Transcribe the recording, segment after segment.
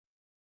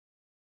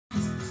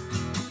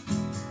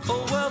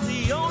love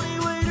the only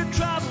way to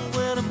travel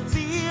when I'm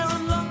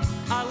feeling low.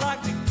 I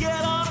like to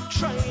get on a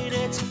train,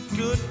 it's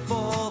good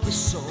for the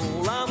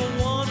soul. I'm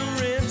a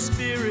wandering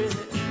spirit,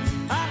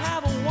 I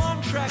have a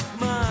one-track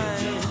mind.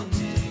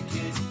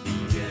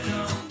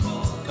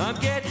 I'm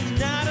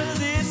getting out of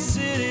this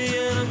city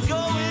and I'm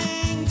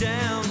going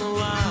down the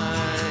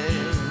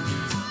line.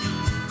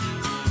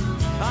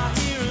 I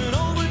hear an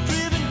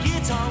overdriven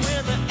guitar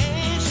with the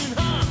ancient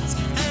hums,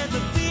 and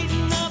the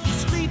beating of the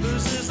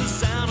sleepers is the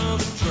sound of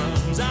the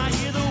drums. I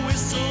hear the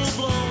whistle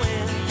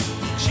blowing,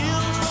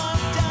 chills run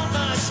down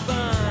my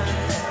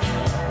spine.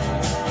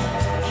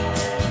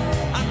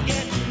 I'm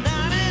getting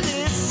out of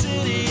this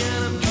city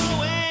and I'm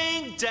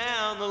going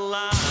down the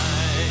line.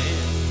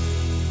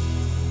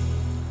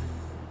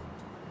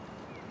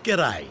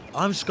 G'day,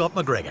 I'm Scott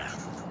McGregor.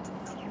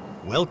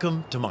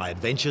 Welcome to my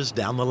adventures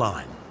down the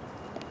line.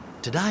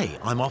 Today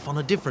I'm off on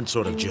a different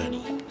sort of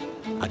journey.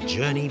 A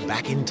journey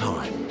back in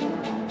time.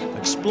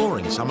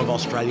 Exploring some of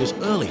Australia's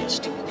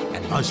earliest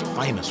and most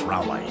famous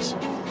railways.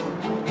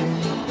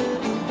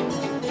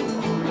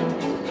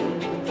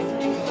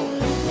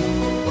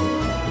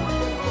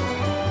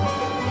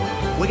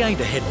 We're going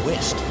to head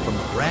west from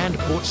the grand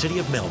port city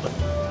of Melbourne,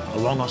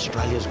 along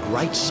Australia's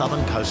great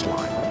southern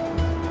coastline.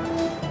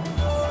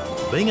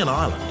 Being an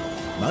island,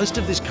 most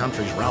of this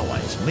country's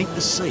railways meet the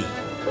sea.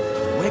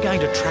 We're going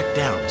to track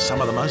down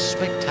some of the most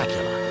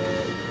spectacular,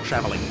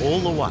 travelling all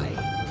the way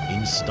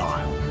in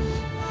style.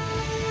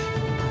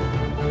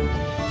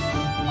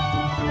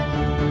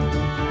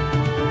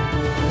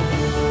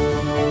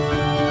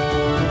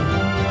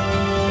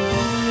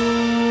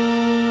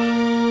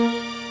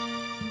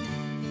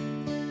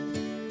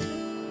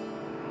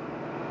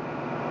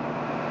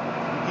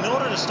 In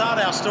order to start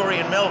our story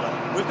in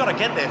Melbourne, we've got to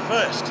get there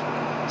first.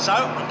 So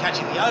I'm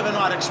catching the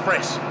overnight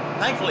express.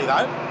 Thankfully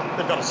though,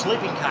 they've got a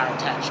sleeping car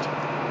attached.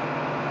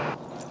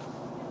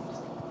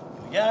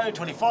 Here we go,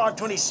 25,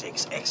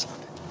 26,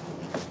 excellent.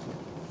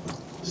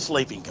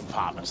 Sleeping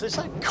compartments, they're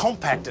so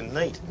compact and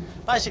neat.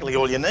 Basically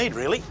all you need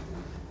really.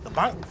 The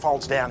bunk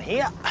folds down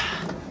here,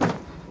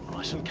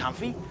 nice and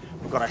comfy.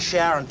 We've got a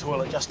shower and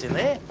toilet just in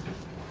there.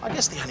 I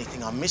guess the only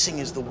thing I'm missing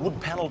is the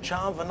wood panel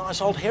charm of a nice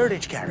old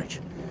heritage carriage.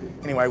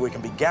 Anyway, we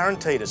can be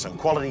guaranteed of some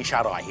quality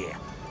shut-eye here,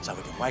 so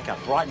we can wake up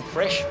bright and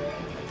fresh in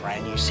a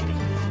brand new city.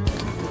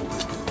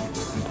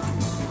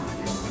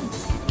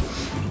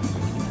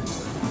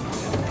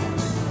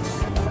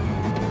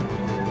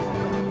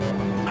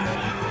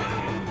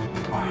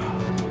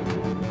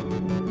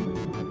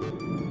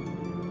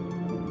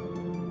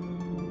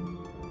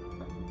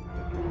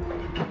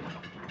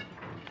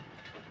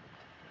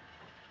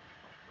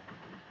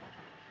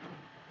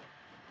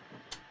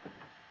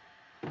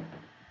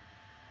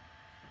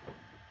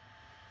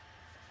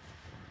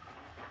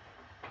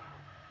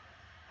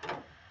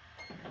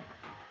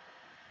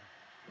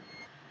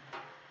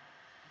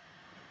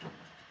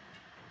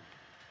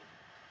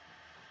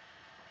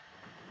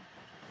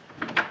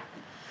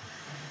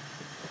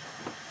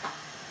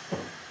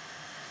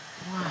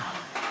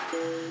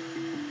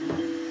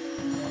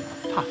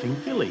 Puffing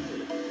Billy.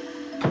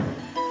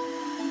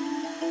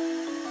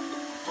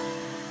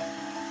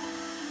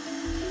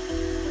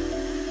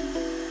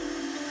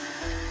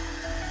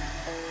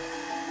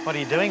 What are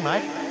you doing,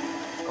 mate?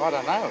 I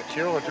don't know, it's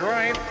your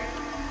dream.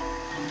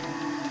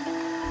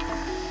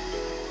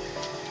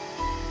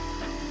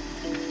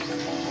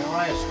 How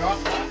are you, Scott?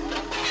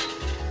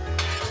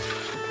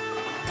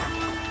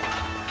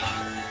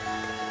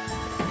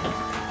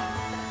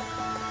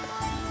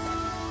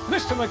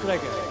 Mr.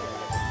 McGregor,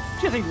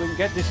 do you think we can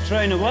get this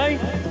train away?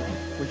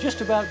 We're just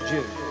about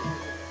due.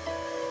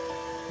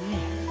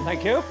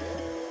 Thank you.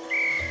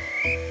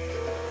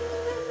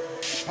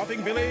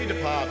 Puffing Billy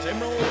departs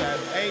Emerald at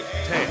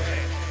 8:10.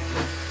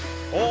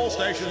 All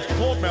stations to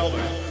Port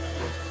Melbourne.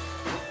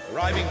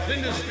 Arriving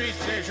Flinders Street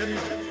Station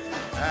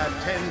at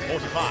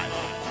 10:45.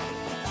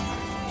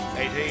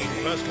 18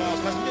 first-class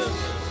passengers.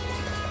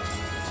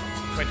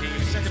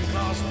 20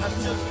 second-class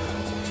passengers.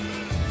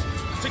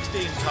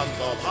 16 tons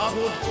of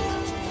hardwood.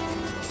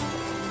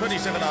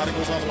 27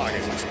 articles of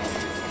luggage.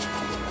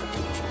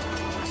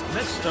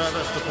 Next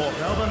service to Port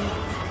Melbourne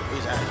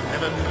is at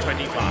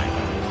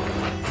 11:25.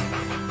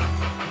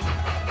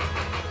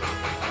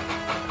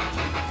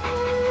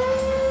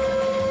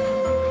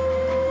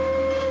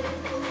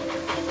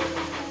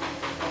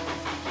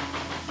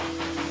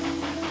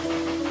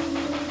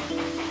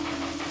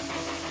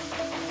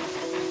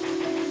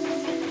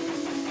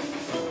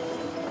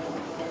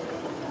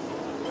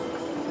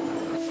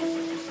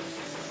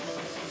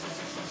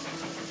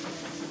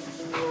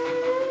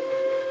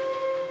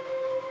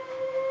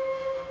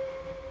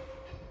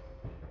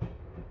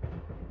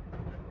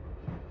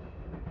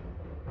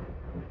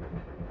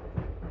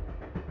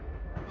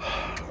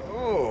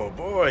 Oh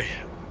boy,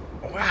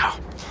 wow.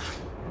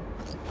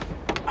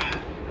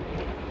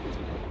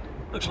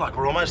 Looks like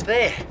we're almost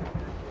there.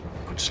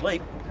 Good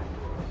sleep.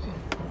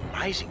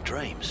 Amazing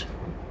dreams.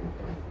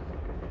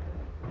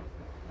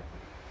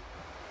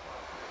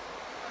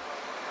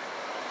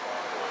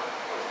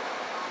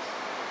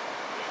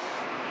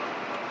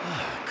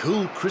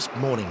 cool, crisp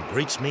morning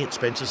greets me at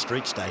Spencer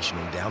Street Station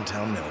in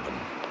downtown Melbourne.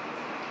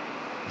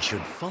 You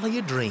should follow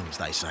your dreams,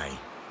 they say.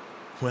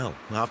 Well,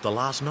 after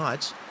last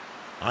night's,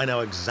 I know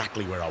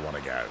exactly where I want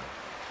to go.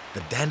 The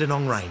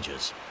Dandenong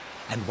Ranges,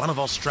 and one of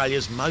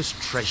Australia's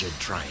most treasured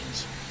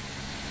trains.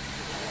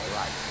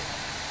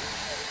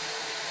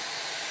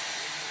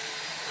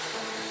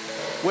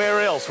 Where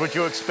else would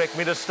you expect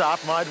me to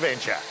start my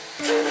adventure?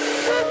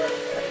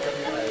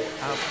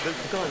 The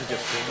guys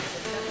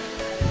just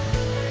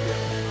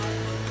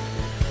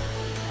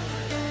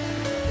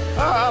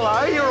Oh,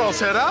 hello, you're all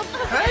set up.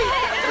 Hey,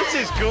 this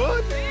is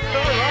good.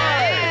 All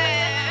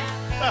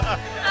right.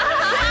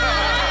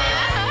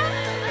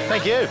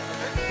 Thank you.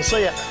 We'll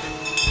see ya.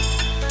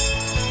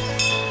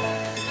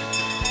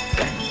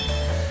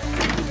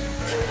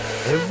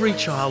 Every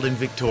child in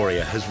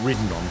Victoria has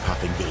ridden on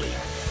Puffing Billy,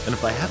 and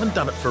if they haven't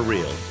done it for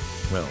real,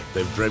 well,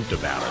 they've dreamt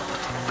about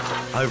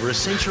it. Over a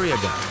century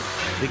ago,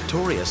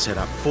 Victoria set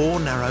up 4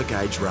 narrow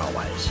gauge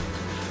railways,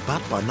 but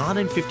by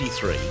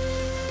 1953,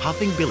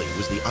 Puffing Billy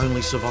was the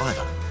only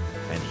survivor,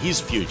 and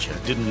his future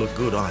didn't look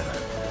good either.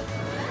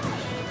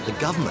 The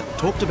government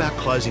talked about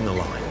closing the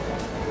line,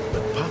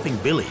 but Puffing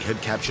Billy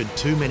had captured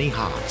too many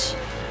hearts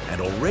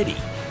and already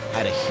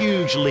had a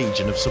huge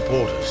legion of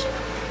supporters.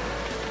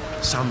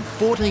 Some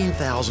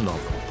 14,000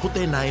 of them put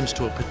their names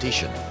to a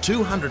petition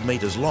 200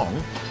 metres long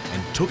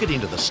and took it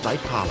into the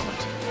state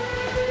parliament.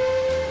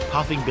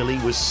 Puffing Billy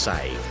was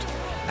saved,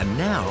 and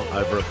now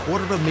over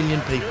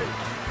 250,000 people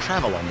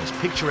travel on this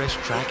picturesque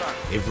track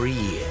every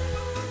year.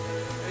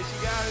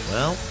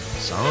 Well,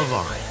 so have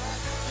I,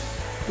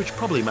 which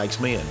probably makes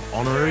me an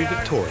honorary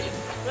Victorian.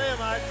 There,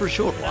 mate. For a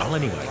short while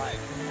anyway.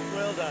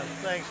 Well done.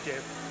 Thanks,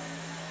 Jeff.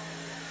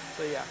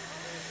 See ya.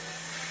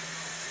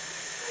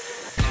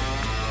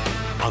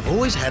 I've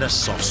always had a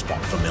soft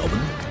spot for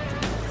Melbourne.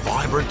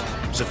 Vibrant,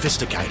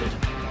 sophisticated.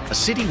 A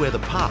city where the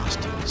past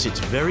sits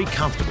very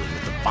comfortably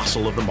with the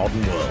bustle of the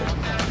modern world.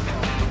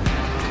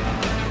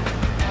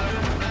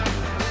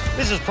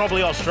 This is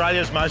probably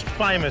Australia's most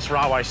famous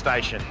railway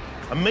station,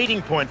 a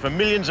meeting point for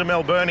millions of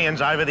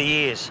Melburnians over the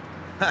years.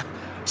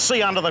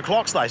 See under the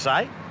clocks, they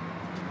say.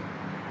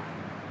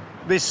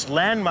 This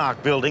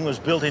landmark building was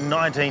built in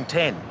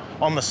 1910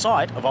 on the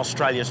site of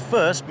Australia's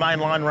first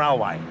mainline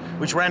railway,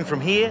 which ran from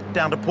here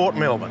down to Port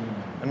Melbourne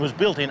and was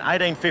built in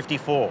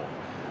 1854.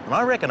 And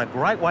I reckon a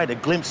great way to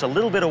glimpse a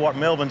little bit of what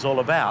Melbourne's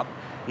all about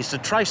is to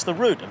trace the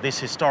route of this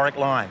historic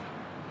line.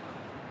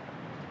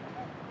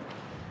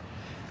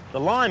 The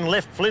line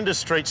left Flinders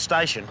Street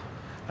Station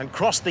and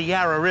crossed the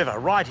Yarra River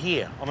right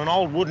here on an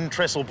old wooden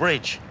trestle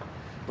bridge,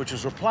 which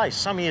was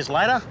replaced some years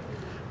later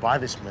by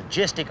this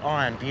majestic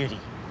iron beauty.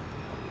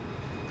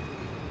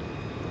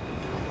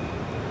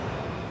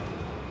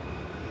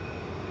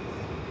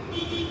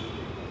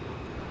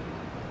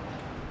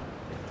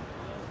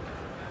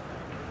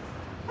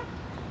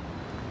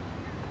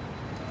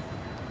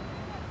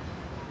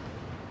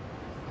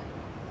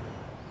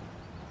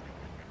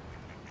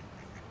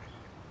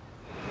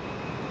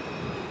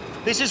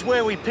 This is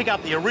where we pick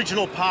up the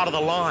original part of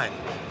the line,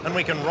 and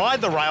we can ride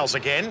the rails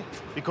again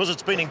because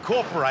it's been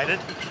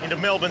incorporated into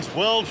Melbourne's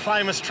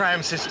world-famous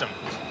tram system.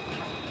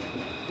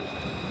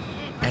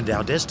 And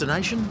our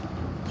destination?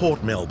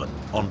 Port Melbourne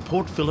on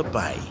Port Phillip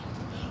Bay,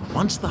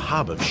 once the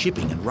hub of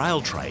shipping and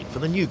rail trade for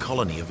the new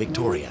colony of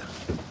Victoria.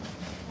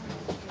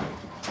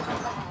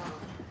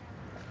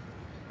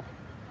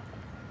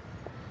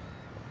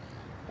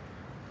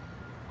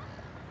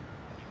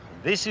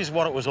 This is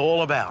what it was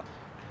all about,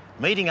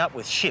 meeting up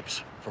with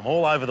ships from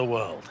all over the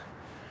world.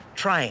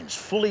 Trains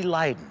fully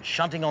laden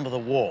shunting onto the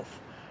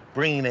wharf,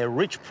 bringing their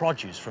rich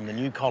produce from the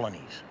new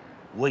colonies,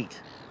 wheat,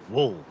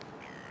 wool,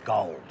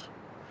 gold,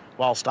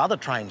 whilst other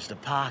trains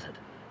departed,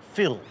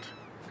 filled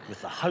with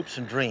the hopes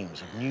and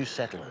dreams of new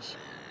settlers.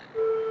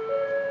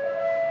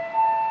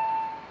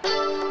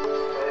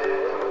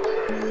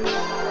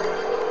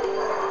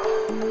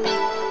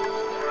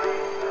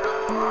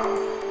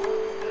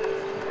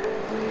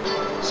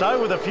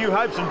 So, with a few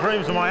hopes and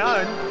dreams of my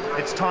own,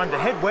 it's time to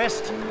head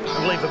west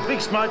and leave the big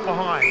smoke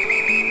behind.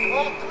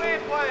 All clear,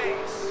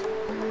 please.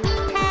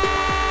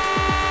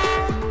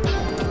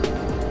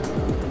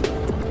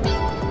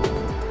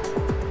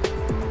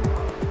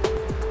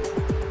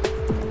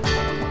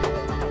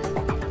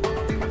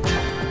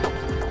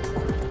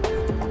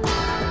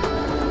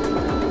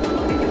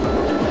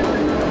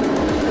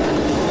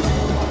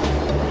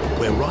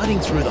 We're riding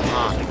through the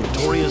heart of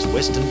Victoria's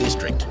Western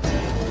District,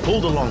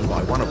 pulled along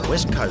by one of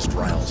West Coast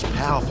Rail's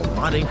powerful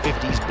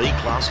 1950s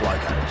B-class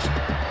locos. So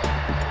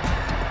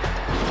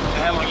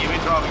how long have you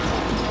been driving for?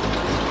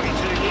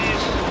 22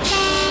 years.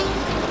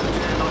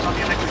 And I was on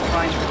the electric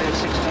trains for about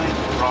 16.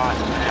 Right,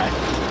 okay.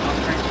 I'm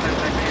transferred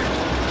back here.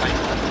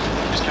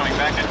 Just coming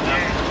back and...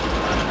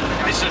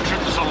 This is a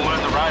trip to sort of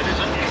learn the road, is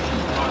it? Yeah.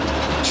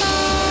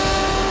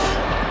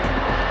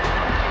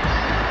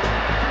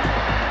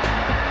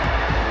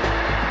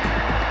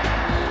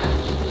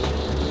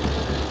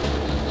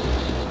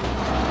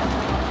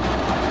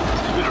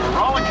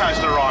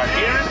 Coaster ride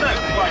here, isn't it?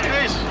 Like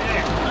this.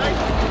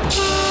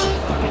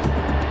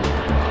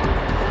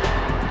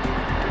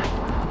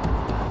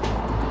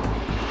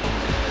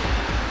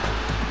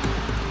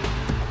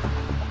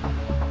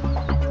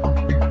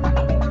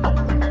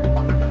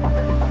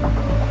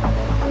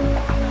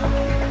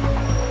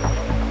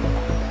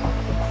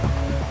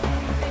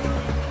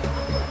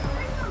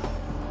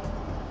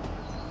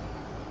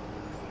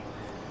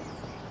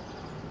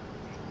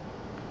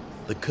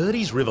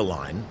 Curdy's River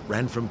Line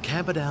ran from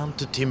Camperdown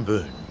to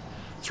Timboon,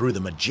 through the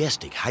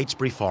majestic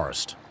Heytesbury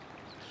Forest.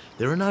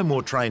 There are no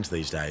more trains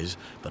these days,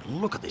 but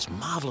look at this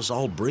marvellous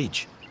old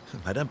bridge.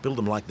 They don't build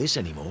them like this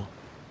anymore.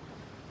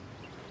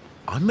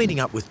 I'm meeting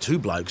up with two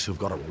blokes who've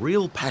got a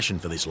real passion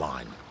for this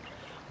line.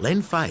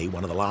 Len Fay,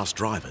 one of the last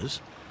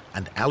drivers,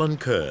 and Alan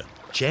Kerr,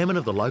 chairman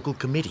of the local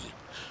committee,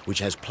 which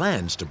has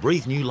plans to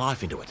breathe new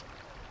life into it.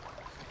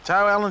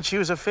 So, Alan, she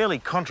was a fairly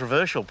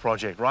controversial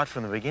project right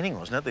from the beginning,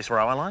 wasn't it, this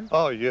railway line?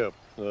 Oh, yeah.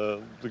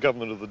 The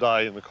government of the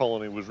day in the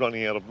colony was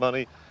running out of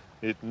money.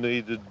 It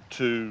needed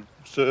to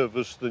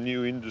service the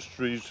new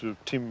industries of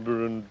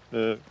timber and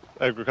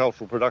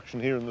agricultural production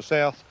here in the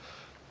south.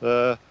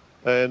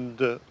 And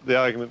the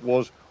argument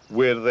was,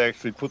 where do they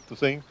actually put the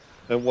thing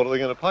and what are they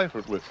going to pay for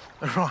it with?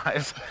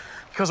 Right.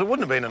 Because it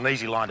wouldn't have been an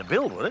easy line to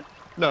build, would it?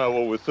 No,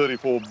 well, with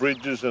 34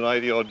 bridges and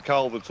 80-odd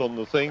culverts on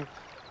the thing,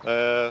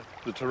 the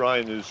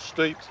terrain is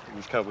steep, it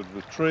was covered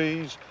with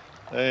trees,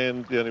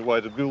 and the only way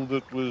to build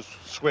it was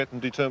sweat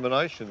and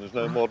determination. There's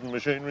no modern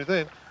machinery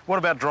then. What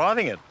about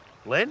driving it,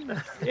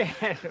 Len? Yeah,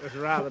 it was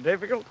rather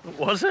difficult.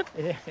 Was it?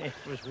 Yeah, it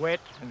was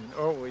wet and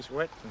always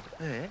wet.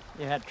 And Yeah.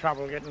 you had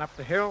trouble getting up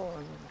the hill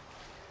and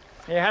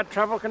you had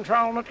trouble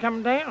controlling it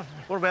coming down.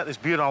 What about this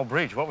beautiful old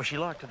bridge? What was she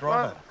like to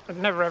drive Well, it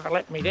never ever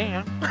let me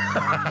down.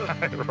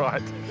 it?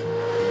 Right.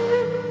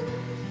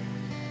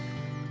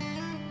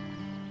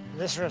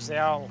 This was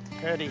the old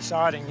Curdy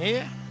siding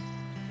here.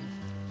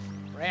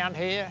 Round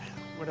here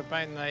would have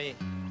been the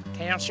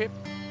township.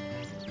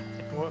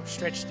 It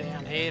stretched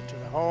down here to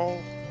the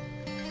hall,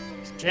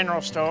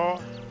 general store,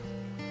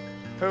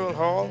 pool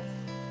hall.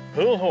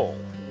 Pool hall?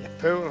 Yeah,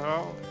 pool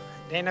hall,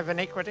 den of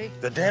iniquity.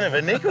 The den of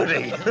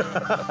iniquity.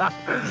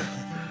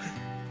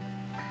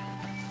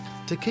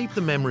 To keep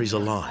the memories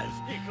alive,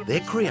 they're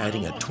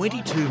creating a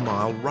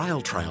 22-mile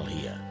rail trail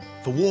here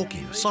for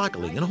walking,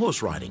 cycling and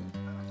horse riding.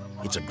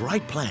 It's a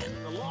great plan,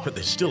 but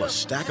there's still a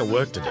stack of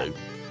work to do.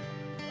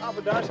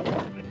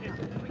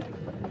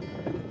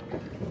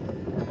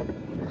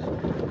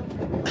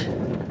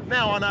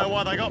 Now I know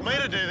why they got me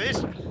to do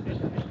this.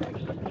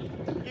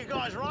 You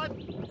guys right?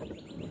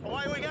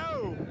 Away we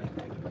go.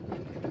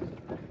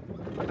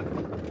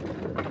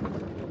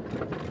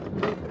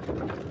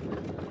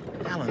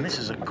 Alan, this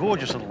is a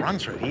gorgeous little run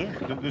through here.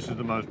 This is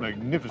the most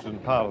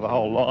magnificent part of the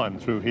whole line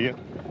through here,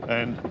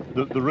 and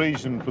the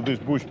reason for this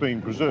bush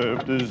being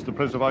preserved is the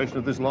preservation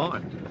of this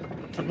line.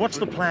 But what's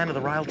the plan of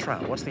the rail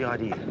trail? What's the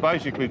idea?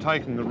 Basically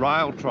taking the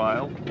rail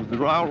trail, the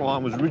rail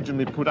line was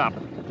originally put up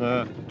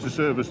to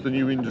service the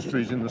new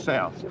industries in the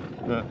south.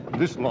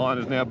 This line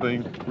is now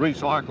being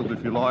recycled,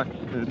 if you like,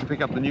 to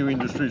pick up the new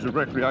industries of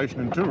recreation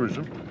and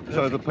tourism,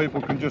 so that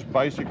people can just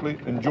basically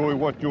enjoy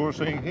what you're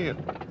seeing here.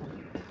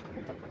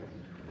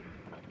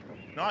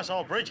 Nice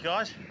old bridge,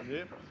 guys.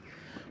 Yep.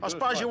 I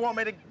suppose you want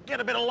me to get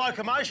a bit of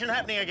locomotion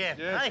happening again,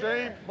 Yeah, hey?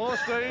 steam, more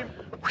steam.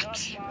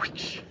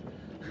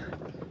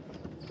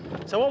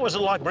 So what was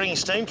it like bringing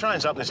steam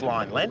trains up this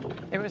line, Len?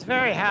 It was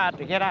very hard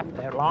to get up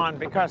that line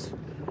because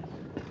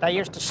they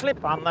used to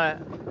slip on the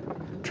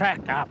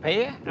track up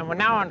here and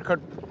no one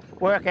could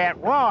work out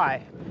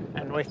why.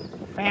 And we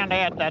found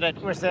out that it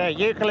was the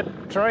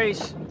eucalypt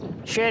trees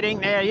shedding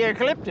their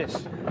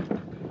eucalyptus.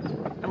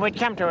 And we'd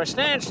come to a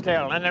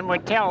standstill and then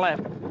we'd tell the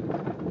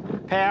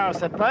powers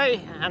that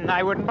be and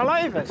they wouldn't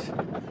believe us.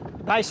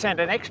 They sent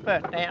an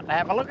expert down to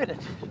have a look at it.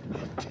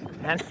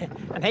 And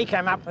he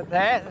came up with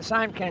the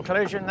same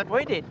conclusion that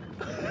we did.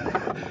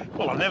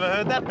 Well, I've never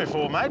heard that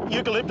before, mate.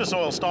 Eucalyptus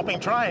oil stopping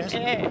trains.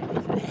 Yeah.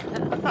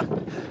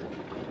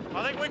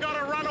 I think we got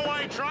a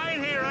runaway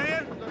train here,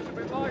 Ian. That's a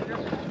bit like it.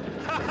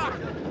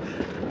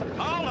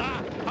 Hold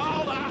up,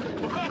 hold up.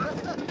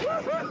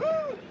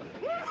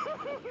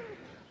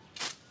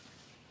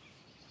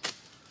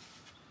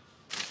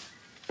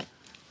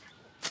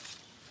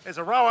 There's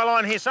a railway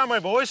line here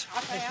somewhere, boys. I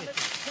found it.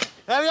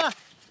 Have you?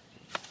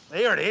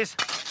 There it is.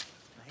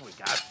 Here we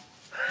go.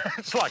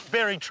 It's like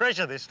buried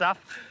treasure, this stuff.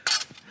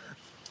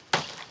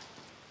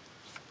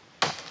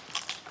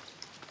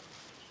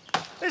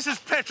 This is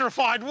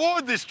petrified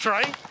wood, this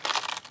tree.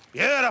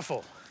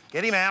 Beautiful.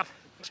 Get him out.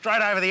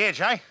 Straight over the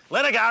edge, eh?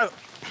 Let her go.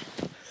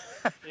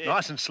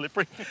 Nice and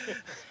slippery.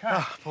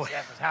 Oh, boy.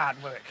 That was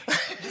hard work.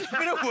 It's a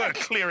bit of work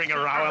clearing a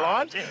railway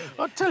line.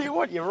 I'll tell you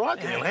what, you're right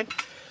there, Len.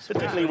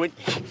 Particularly when...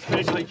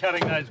 Especially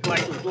cutting those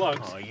blackwood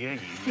logs. Oh, yeah, you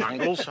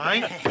mongrels,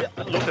 eh?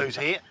 Look who's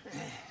here.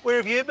 Where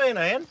have you been,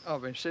 Ian?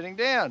 I've been sitting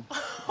down.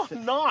 Oh,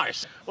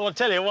 nice. Well, I'll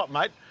tell you what,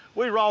 mate.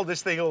 We rolled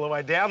this thing all the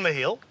way down the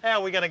hill. How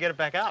are we going to get it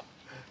back up?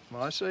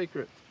 My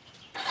secret.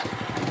 I'll tell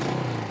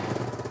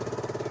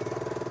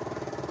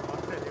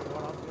you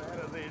what, I'm glad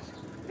of this.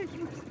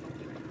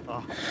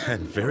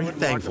 And very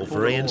thankful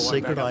for Ian's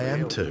secret I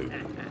am too.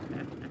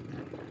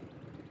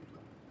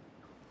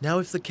 Now,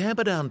 if the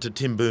Camperdown to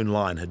Timboon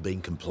line had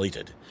been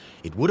completed,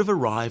 it would have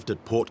arrived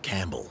at Port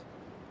Campbell,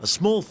 a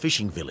small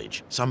fishing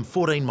village some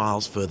 14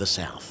 miles further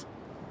south.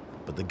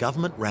 But the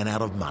government ran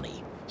out of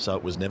money, so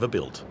it was never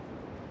built.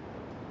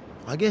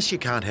 I guess you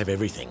can't have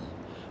everything,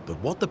 but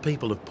what the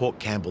people of Port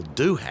Campbell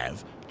do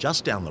have,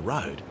 just down the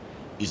road,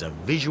 is a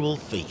visual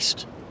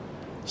feast.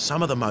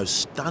 Some of the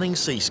most stunning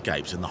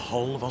seascapes in the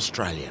whole of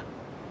Australia.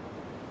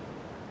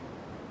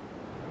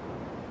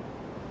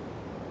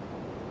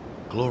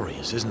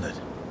 Glorious, isn't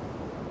it?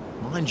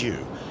 Mind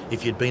you,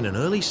 if you'd been an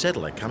early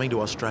settler coming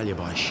to Australia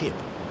by ship,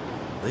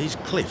 these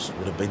cliffs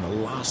would have been the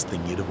last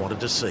thing you'd have wanted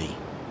to see.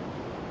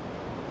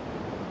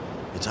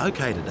 It's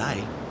okay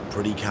today,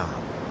 pretty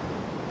calm,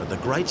 but the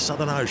Great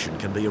Southern Ocean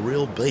can be a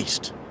real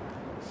beast,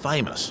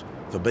 famous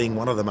for being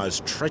one of the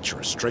most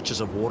treacherous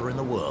stretches of water in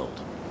the world.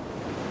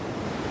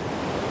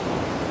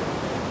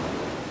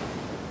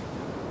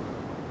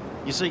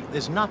 You see,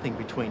 there's nothing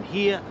between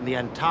here and the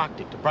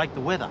Antarctic to break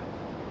the weather,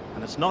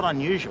 and it's not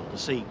unusual to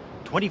see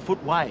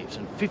 20-foot waves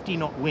and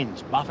 50-knot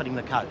winds buffeting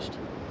the coast.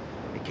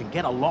 It can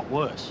get a lot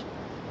worse.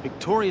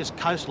 Victoria's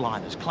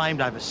coastline has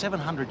claimed over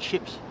 700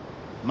 ships,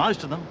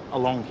 most of them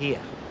along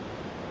here.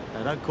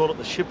 They don't call it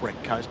the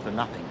shipwreck coast for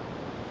nothing.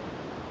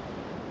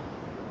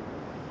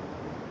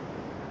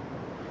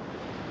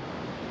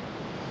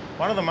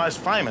 One of the most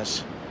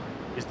famous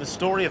is the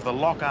story of the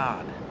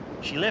Lockard.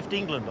 She left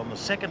England on the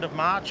 2nd of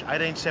March,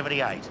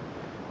 1878,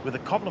 with a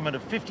complement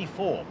of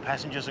 54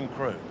 passengers and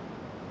crew.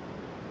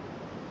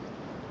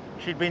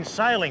 She'd been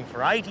sailing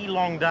for 80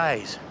 long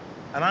days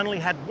and only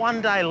had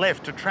one day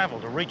left to travel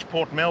to reach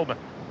Port Melbourne.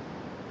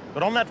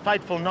 But on that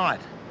fateful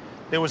night,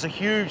 there was a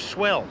huge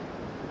swell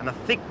and a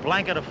thick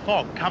blanket of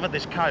fog covered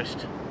this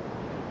coast.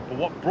 But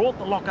what brought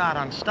the Lockard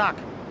unstuck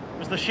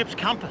was the ship's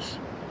compass,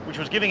 which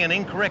was giving an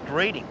incorrect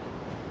reading.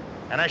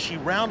 And as she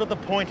rounded the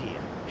point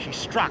here, she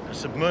struck a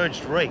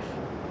submerged reef,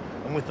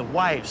 and with the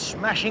waves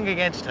smashing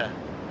against her,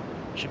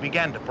 she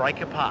began to break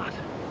apart.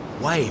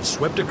 Waves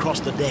swept across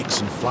the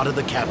decks and flooded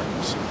the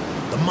cabins.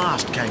 The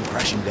mast came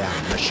crashing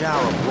down in a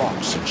shower of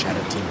rocks and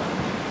shattered timber.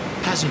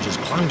 Passengers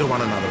clung to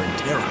one another in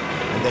terror,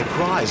 and their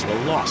cries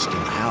were lost in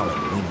the howling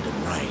wind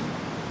and rain.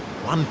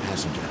 One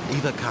passenger,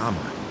 Eva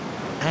Carmichael,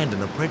 and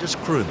an apprentice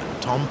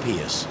crewman, Tom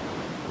Pearce,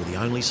 were the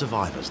only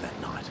survivors that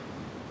night.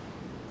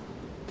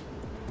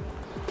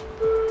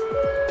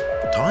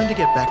 Time to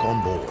get back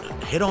on board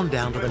and head on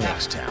down to the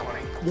next town,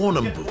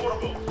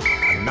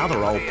 Warrnambool,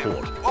 another old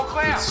port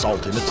with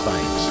salt in its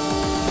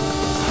veins.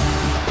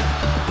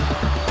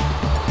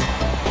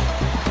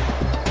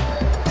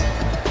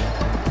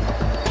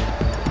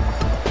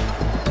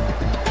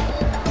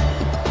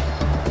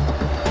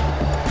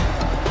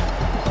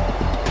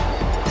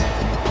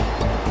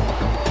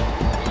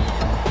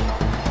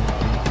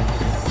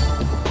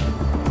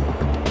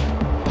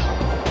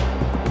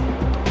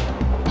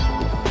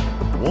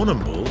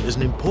 Warrnambool is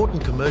an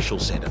important commercial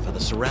centre for the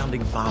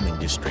surrounding farming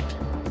district.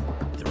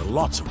 There are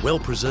lots of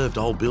well-preserved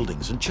old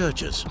buildings and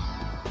churches.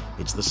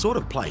 It's the sort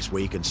of place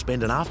where you can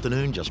spend an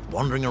afternoon just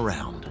wandering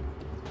around.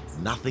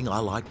 Nothing I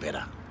like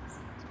better.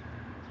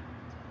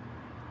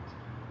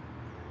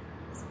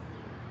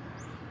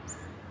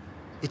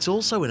 It's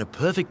also in a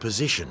perfect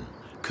position,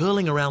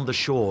 curling around the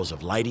shores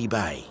of Lady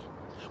Bay,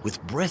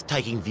 with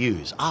breathtaking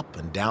views up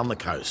and down the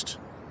coast.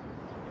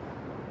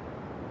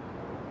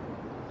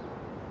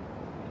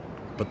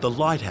 But the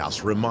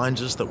lighthouse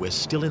reminds us that we're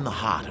still in the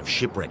heart of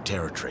shipwreck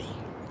territory,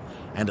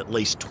 and at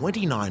least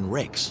 29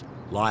 wrecks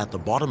lie at the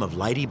bottom of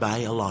Lady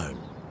Bay alone.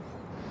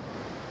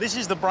 This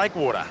is the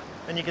breakwater,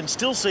 and you can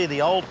still see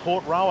the old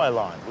Port Railway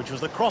line, which was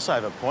the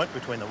crossover point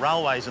between the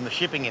railways and the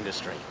shipping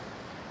industry.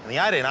 In the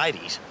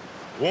 1880s,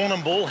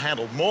 Warrnambool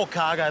handled more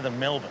cargo than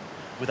Melbourne,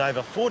 with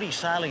over 40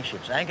 sailing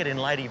ships anchored in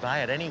Lady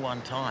Bay at any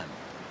one time.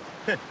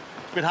 It's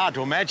a bit hard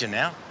to imagine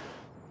now.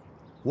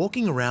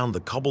 Walking around the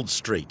cobbled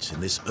streets in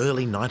this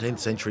early 19th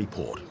century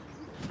port,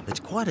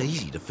 it's quite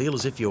easy to feel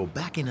as if you're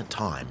back in a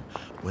time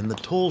when the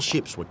tall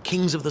ships were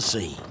kings of the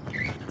sea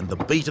and the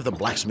beat of the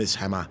blacksmith's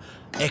hammer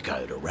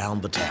echoed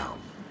around the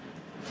town.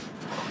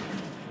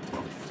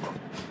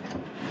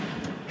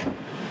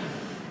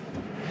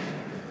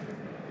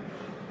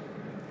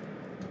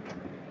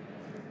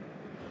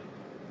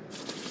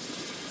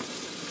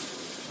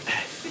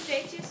 Good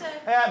day to you, sir.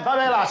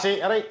 Bye-bye,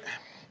 lassie. Ready?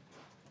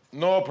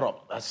 No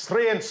problem. That's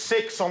 3 and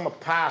 6 on the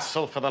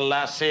parcel for the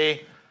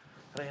lassie.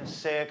 3 and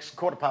 6,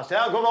 quarter past.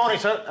 Yeah, good morning,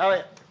 sir. All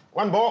right.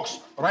 1 box,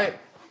 right.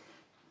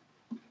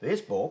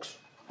 This box?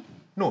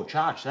 No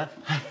charge, sir.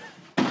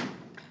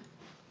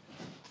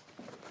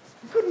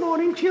 Good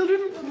morning,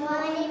 children. Good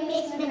morning,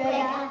 Miss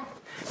McGregor.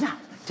 Now,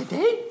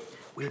 today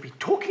we'll be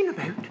talking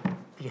about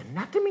the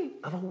anatomy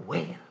of a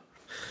whale.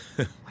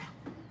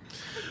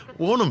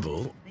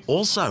 Warrnambool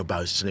also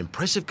boasts an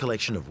impressive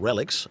collection of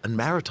relics and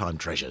maritime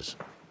treasures.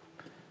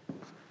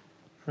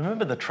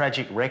 Remember the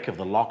tragic wreck of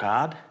the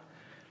Lockard?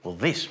 Well,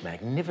 this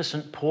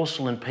magnificent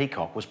porcelain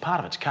peacock was part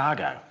of its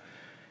cargo.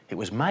 It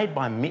was made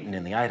by Mitten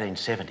in the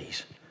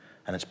 1870s,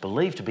 and it's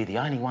believed to be the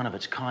only one of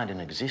its kind in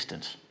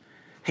existence.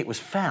 It was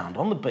found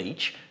on the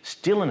beach,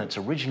 still in its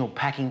original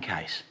packing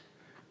case.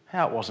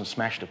 How it wasn't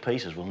smashed to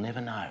pieces, we'll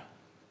never know.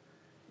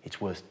 It's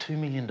worth $2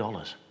 million,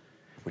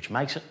 which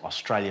makes it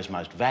Australia's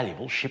most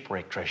valuable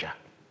shipwreck treasure.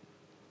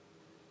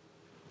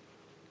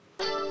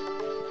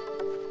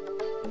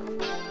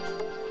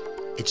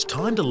 It's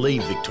time to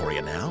leave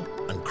Victoria now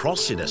and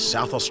cross into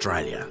South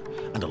Australia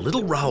and a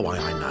little railway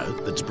I know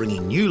that's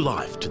bringing new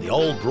life to the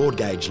old broad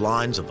gauge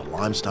lines of the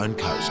Limestone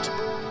Coast.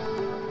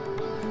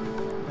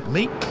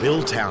 Meet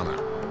Bill Towner,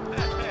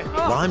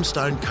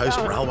 Limestone Coast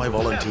Railway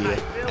volunteer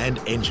and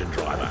engine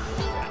driver.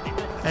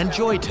 And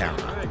Joy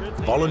Towner,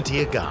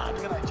 volunteer guard,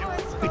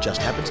 who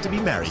just happens to be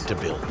married to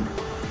Bill.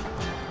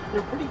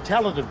 You're a pretty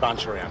talented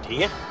bunch around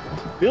here.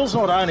 Bill's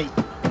not only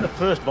the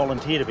first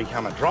volunteer to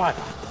become a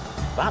driver,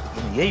 but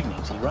in the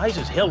evenings he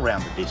raises hell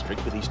round the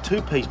district with his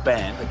two-piece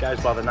band that goes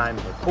by the name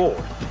of the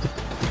Chord.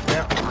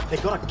 Now,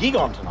 they've got a gig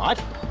on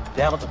tonight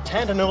down at the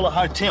Tantanoola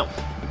Hotel.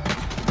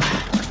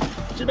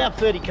 It's about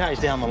 30 k's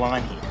down the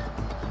line here.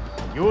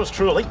 And yours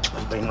truly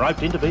has been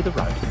roped in to be the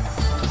roadie.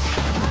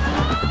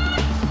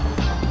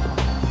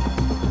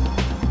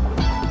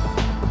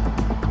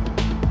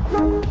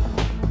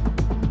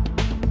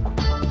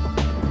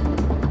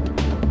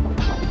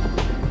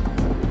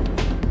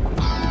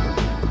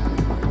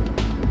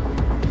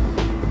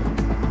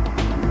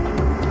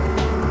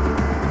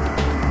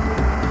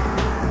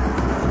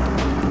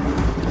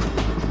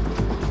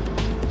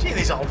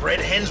 Red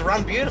hens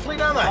run beautifully,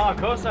 don't they? Oh, of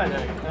course they do.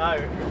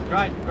 No,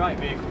 great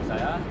vehicles they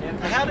are.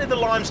 Yeah. How did the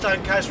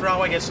Limestone Coast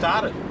Railway get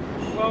started?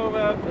 Well,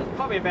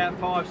 probably about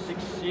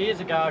 5-6 years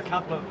ago, a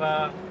couple of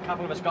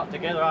us got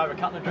together over a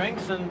couple of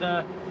drinks and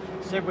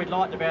said we'd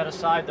like to be able to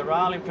save the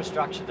rail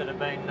infrastructure that had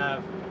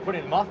been put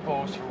in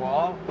mothballs for a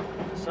while.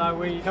 So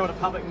we held a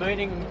public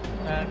meeting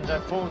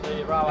and formed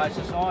the Railway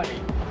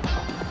Society.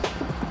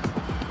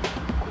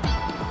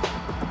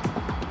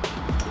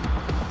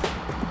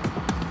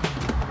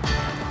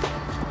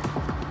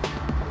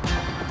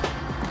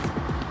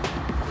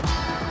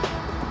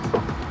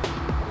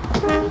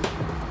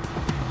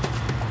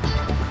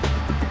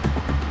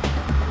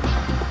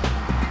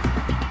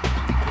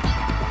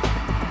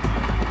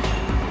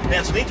 Now,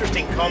 it's an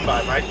interesting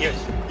combo, mate.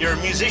 You're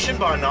a musician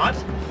by night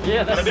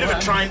Yeah, that's and a bit of a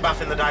right. train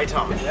buff in the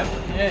daytime. Yep.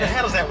 So Yeah.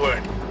 how does that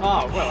work?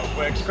 Oh, well, it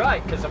works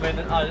great because, I mean,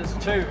 there's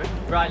two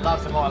great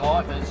loves of my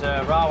life is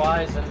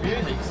railways and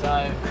music,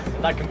 so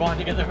they combine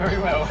together very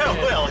well. Well,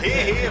 Yeah. well,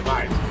 here,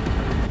 mate.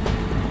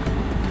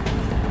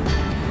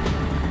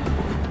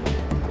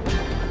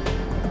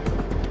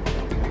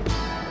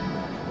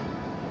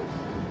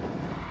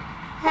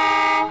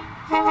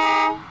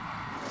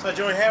 So,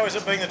 Joy, how is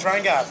it being the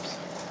train guard?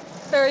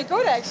 Very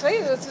good, actually.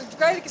 It was a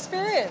great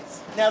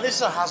experience. Now, this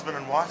is a husband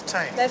and wife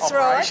team That's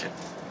operation.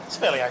 It's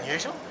fairly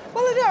unusual.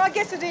 Well, I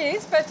guess it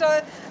is, but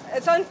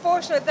it's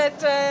unfortunate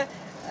that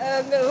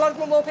a lot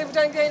more people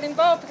don't get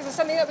involved because it's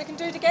something that we can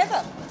do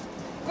together.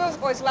 Bill's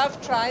always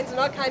loved trains, and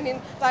I came in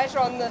later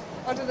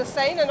onto the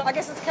scene, and I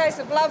guess it's a case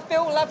of love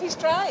Bill, love his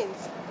trains.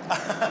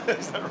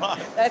 Is that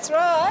right? That's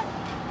right.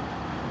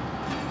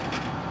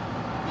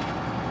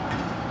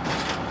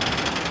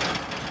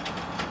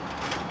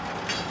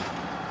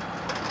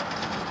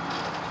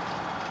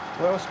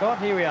 Well, Scott,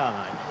 here we are,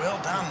 mate. Well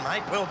done,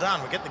 mate. Well done.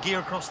 We'll get the gear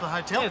across the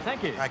hotel. Yeah,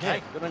 thank you. Okay. Yeah,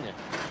 good on you.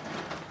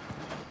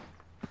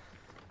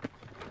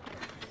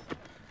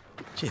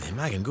 Gee, they're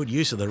making good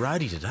use of the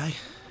roadie today.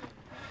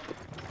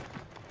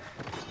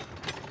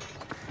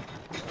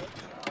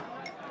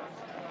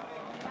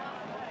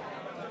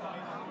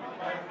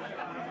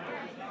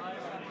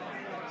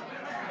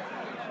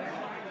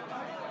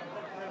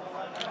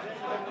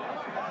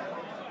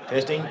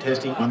 Testing,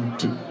 testing. 1,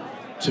 2,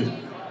 2,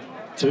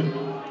 2.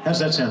 How's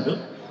that sound, Bill?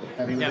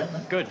 Happy with Yeah, that,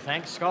 mate? good.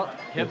 Thanks, Scott.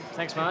 Yep,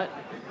 thanks, mate.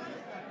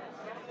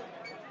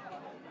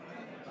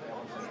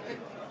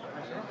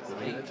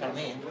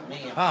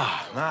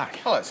 Ah, Mark.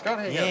 Hello, Scott.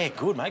 How you Yeah, going?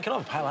 good, mate. Can I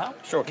have a pale ale?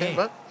 Sure can, Yeah.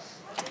 bud.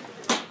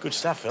 Good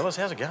stuff, fellas.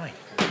 How's it going?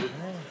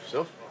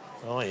 Yourself?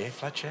 Oh, yeah,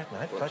 flat chat,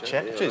 mate. Flat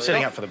chat. yeah, Gee,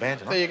 setting up for the band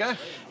tonight. There you go.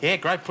 Yeah,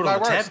 great. Put No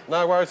on the worries. tab.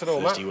 No worries at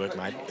all, Thirsty mate. work,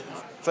 mate.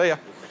 See ya.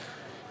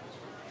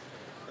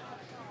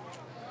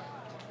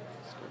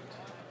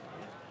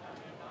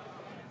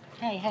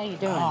 Hey, how you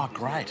doing? Oh,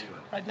 great.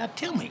 Right, now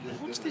tell me,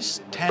 what's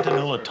this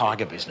Tantanoola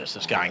tiger business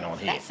that's going on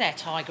here? That's our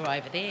tiger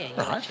over there. You'll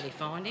Right. actually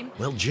find him.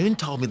 Well, June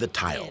told me the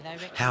tale, Yeah, they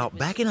reckon how it was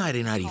back in a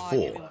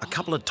 1884, tiger. a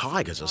couple of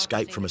tigers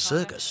escaped from a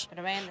circus. But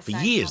around the For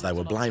same years time, they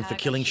were there's a lot of blamed for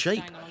cargo killing ships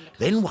sheep. going along the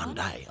Then coast one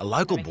line. day, a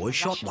local I reckon boy the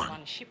shot Russian one.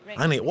 one shipwrecked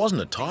Only it wasn't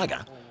a and been tiger,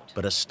 on board.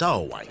 but a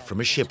stowaway from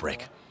a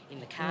shipwreck.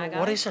 In the cargo.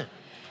 What is it?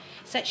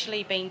 It's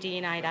actually been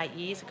DNA'd 8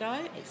 years ago.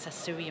 It's a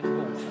Syrian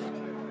wolf.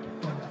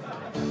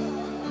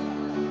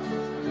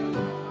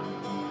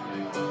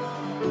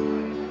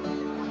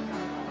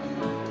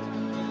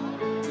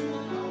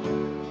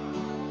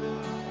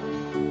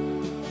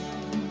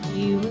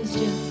 He was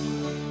just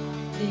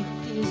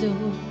 6 years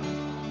old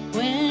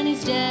when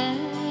his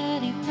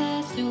daddy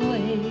passed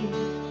away.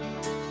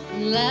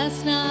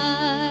 Last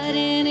night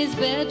in his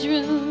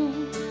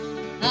bedroom,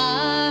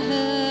 I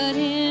heard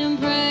him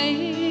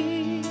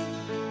pray.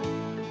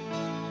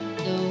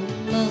 No,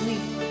 mommy,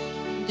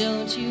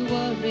 don't you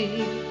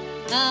worry,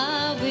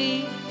 I'll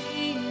be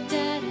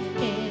daddy's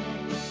dad,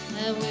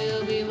 and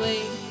we'll be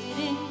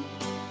waiting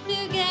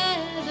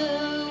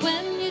together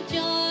when you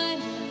join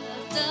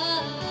us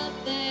up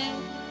there.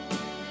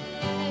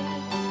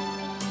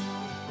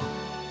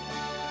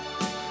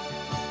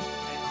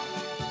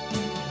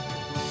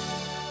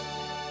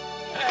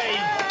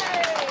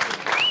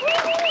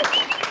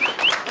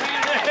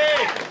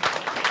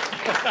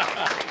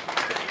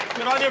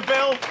 Good on you,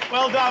 Bill.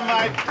 Well done,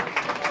 mate.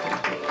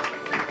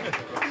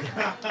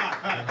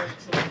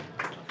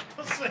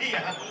 I'll see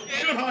ya.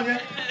 Good on you.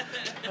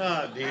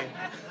 Oh, dear.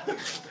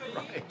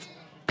 Right.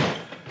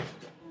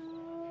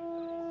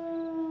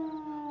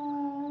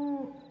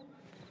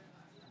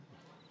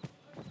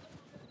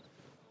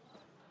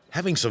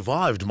 Having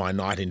survived my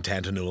night in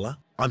Tantanoola,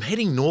 I'm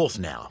heading north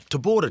now to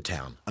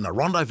Bordertown and a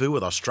rendezvous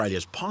with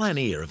Australia's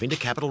pioneer of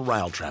intercapital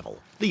rail travel,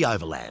 the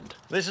Overland.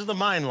 This is the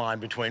main line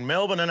between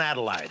Melbourne and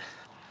Adelaide.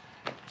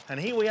 And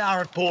here we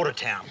are at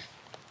Bordertown.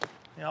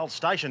 The old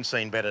station's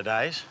seen better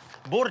days.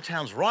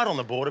 Bordertown's right on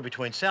the border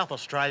between South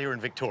Australia and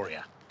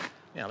Victoria.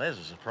 Now, there's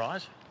a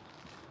surprise.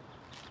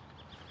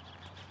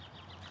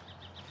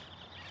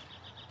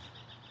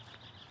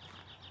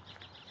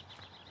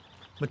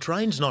 My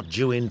train's not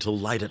due in till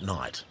late at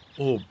night,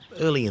 or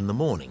early in the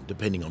morning,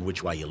 depending on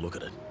which way you look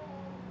at it.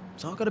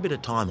 So I've got a bit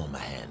of time on my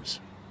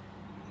hands.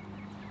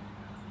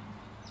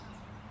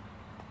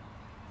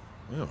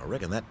 Well, I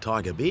reckon that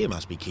tiger beer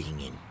must be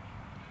kicking in.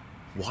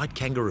 White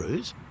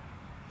kangaroos?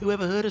 Who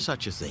ever heard of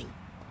such a thing?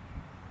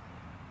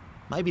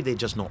 Maybe they're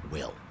just not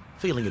well,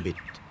 feeling a bit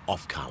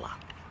off colour.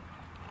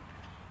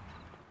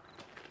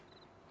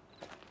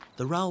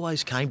 The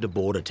railways came to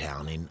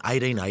Bordertown in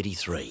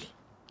 1883.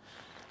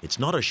 It's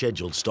not a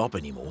scheduled stop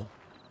anymore,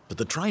 but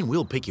the train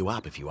will pick you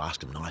up if you ask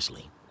them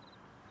nicely.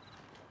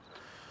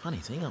 Funny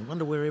thing, I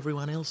wonder where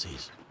everyone else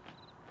is.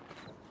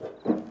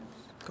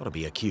 Got to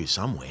be a queue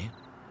somewhere.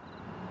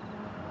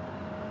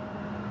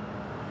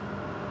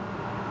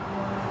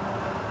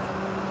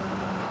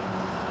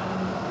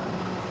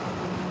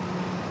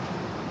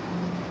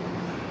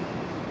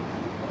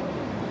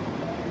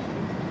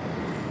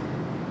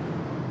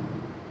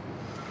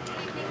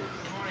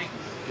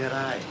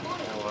 G'day.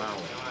 How are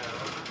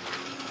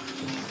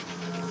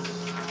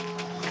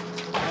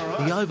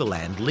we? The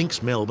Overland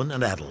links Melbourne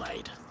and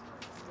Adelaide.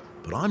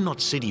 But I'm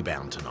not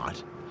city-bound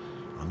tonight.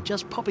 I'm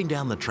just popping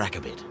down the track a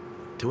bit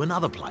to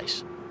another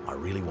place I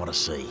really want to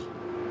see.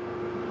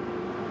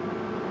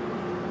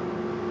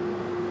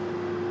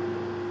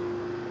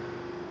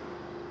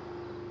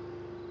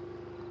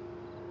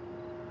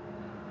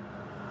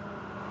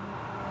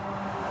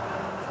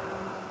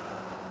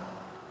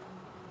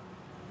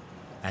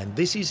 And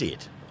this is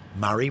it,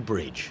 Murray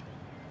Bridge.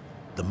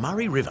 The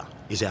Murray River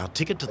is our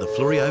ticket to the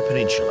Fleurieu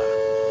Peninsula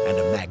and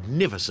a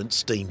magnificent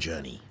steam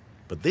journey.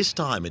 But this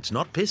time it's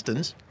not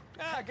pistons,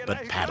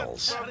 but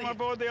paddles. Welcome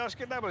aboard the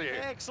Oscar W.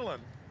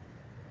 Excellent.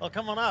 Well,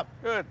 come on up.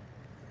 Good.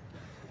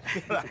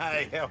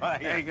 Hey, how are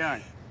you? How you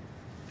going?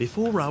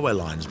 Before railway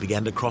lines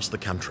began to cross the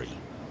country,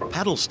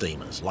 paddle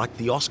steamers like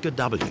the Oscar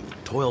W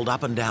toiled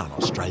up and down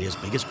Australia's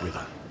biggest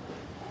river.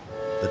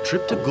 The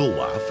trip to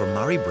Goolwa from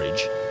Murray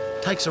Bridge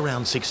takes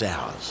around 6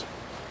 hours.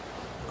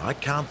 But I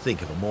can't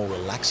think of a more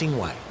relaxing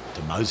way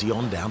to mosey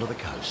on down to the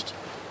coast.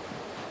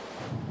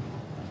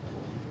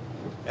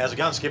 How's it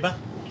going, Skipper?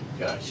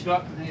 Go,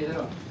 Scott. How you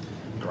doing?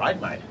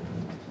 Great, mate.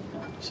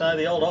 So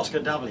the old Oscar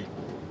W.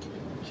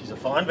 She's a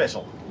fine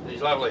vessel.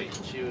 She's lovely.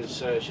 She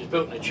was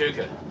built in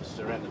Echuca just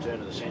around the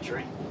turn of the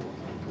century,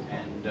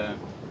 and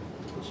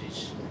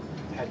she's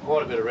had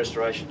quite a bit of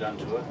restoration done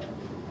to her.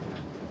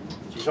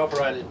 She's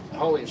operated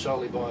wholly and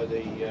solely by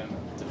the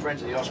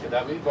Friends of the Oscar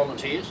W,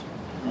 volunteers,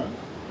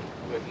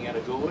 working out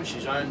of Goolwa.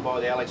 She's owned by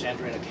the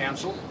Alexandrina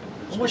Council.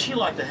 What's she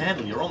like to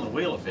handle? You're on the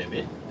wheel a fair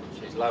bit.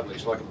 She's lovely.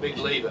 It's like a big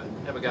lever.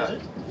 Have a go.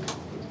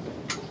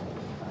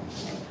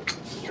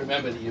 Just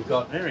remember that you've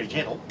got... Very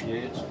gentle.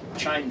 Yeah, it's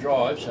chain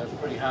drive, so it's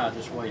pretty hard.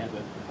 That's why you have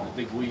a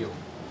big wheel.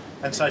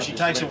 And so she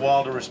takes a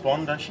while to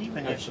respond, does she?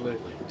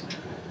 Absolutely.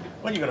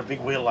 When you've got a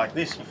big wheel like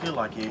this, you feel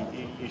like you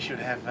should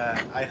have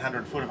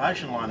 800 foot of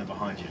ocean liner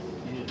behind you.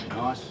 Yeah,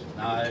 nice.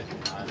 No,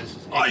 this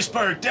is...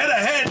 Iceberg dead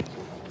ahead!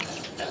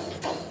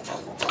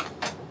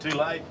 Too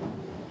late.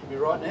 You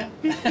right now?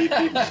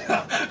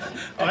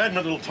 I had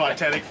my little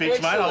Titanic fix,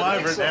 Excellent, mate. I'm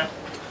over it now.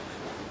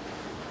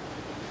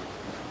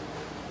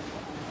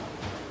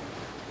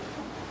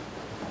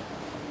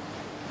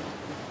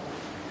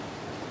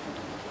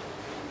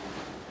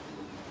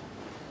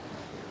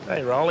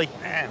 Hey, Rolly.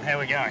 Man, how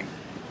are we going?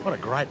 What a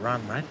great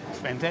run, mate. It's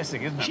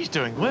fantastic, isn't it? She's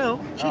doing well.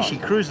 Oh. She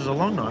cruises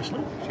along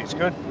nicely. She's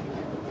good.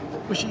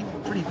 Was she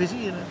pretty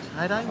busy in its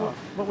heyday?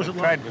 What was The it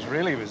like? trade was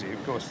really busy.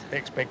 Of course, the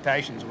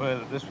expectations were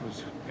that this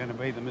was going to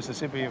be the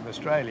Mississippi of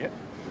Australia,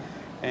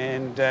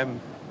 and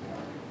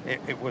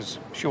it was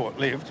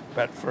short-lived,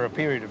 but for a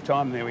period of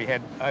time there we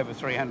had over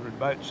 300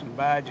 boats and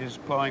barges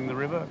plying the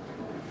river.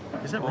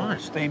 Is that all right?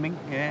 Steaming,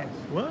 yeah.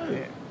 Whoa.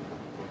 Yeah.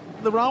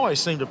 The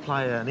railways seem to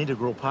play an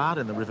integral part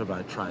in the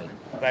riverboat trade.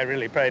 They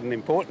really played an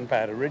important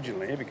part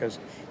originally because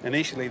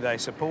initially they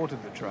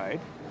supported the trade,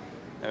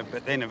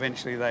 but then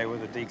eventually they were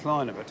the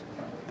decline of it.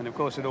 And of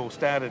course it all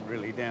started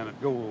really down at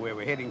Goolwa where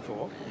we're heading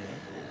for,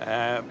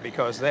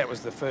 because that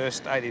was the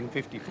first,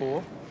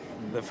 1854,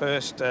 the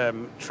first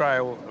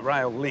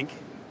rail link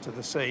to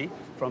the sea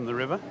from the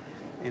river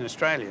in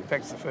Australia. In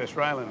fact, it's the first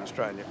rail in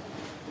Australia.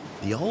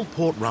 The old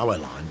Port Railway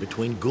line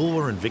between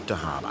Goolwa and Victor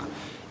Harbour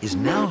is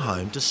now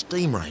home to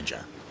Steam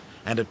Ranger,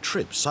 and a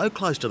trip so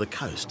close to the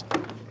coast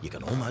you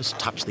can almost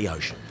touch the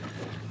ocean.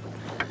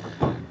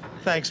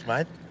 Thanks,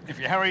 mate. If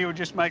you hurry, you'll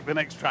just make the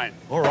next train.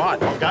 All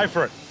right, I'll go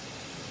for it.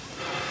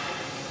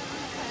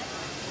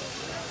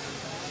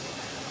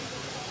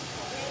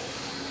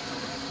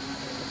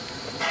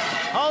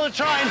 Hold the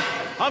train.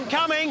 I'm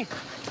coming.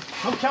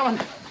 I'm coming.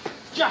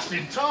 Just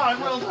in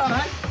time. Well done,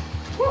 eh?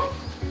 Woo.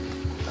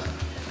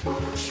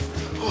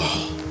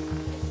 Oh.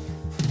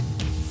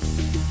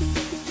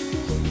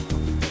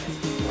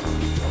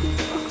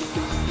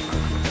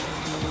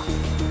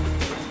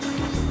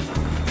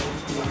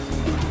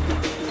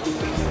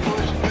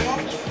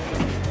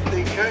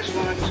 The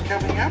coastline is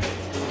coming up.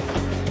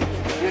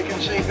 You can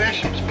see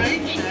Basham's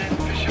Beach and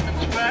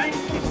Fisherman's Bay.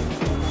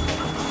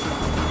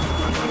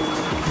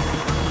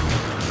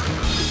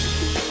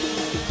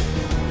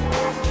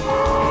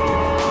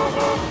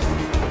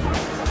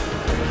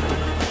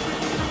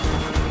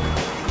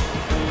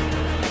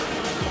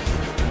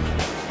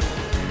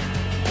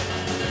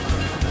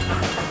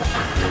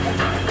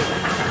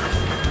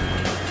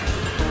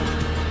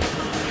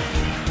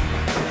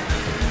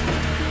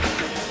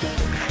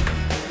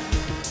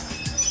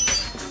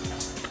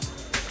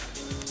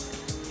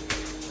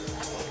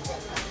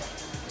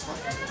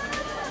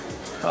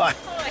 Hi.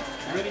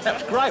 That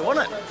was great,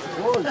 wasn't it?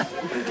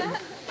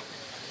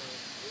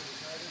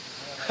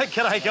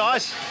 G'day,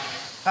 guys.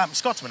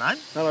 Scott's my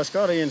name. Hello,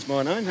 Scott. Ian's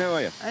my name. How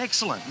are you?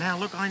 Excellent. Now,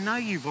 look, I know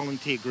you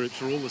volunteer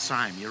groups are all the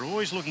same. You're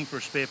always looking for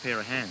a spare pair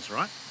of hands,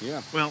 right?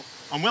 Yeah. Well,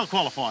 I'm well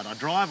qualified. I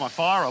drive, I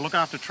fire, I look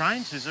after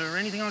trains. Is there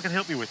anything I can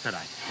help you with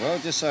today? Well,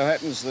 it just so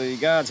happens the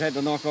guards had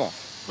to knock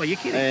off. Well, you're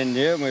kidding. And,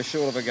 yeah, we're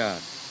short of a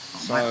guard.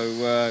 So,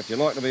 if you'd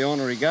like to be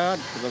honorary guard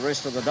for the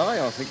rest of the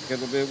day, I think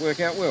it'll work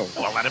out well.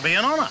 Well, that'd be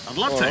an honour. I'd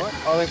love to. All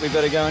right. I think we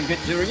better go and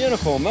get your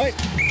uniform, mate.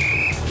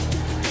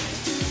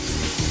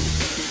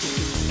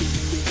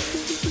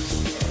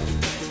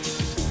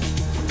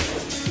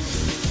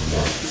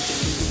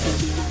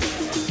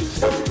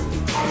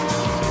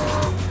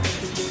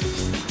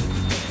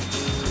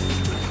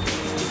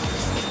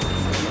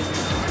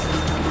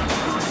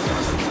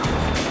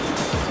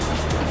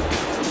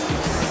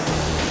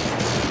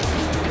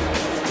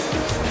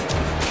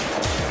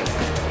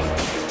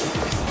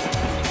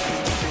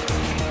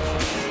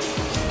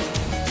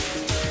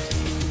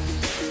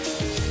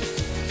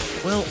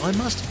 Well, I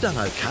must have done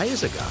okay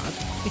as a guard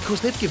because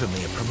they've given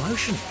me a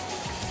promotion.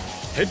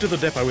 Head to the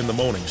depot in the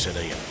morning, said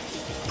Ian.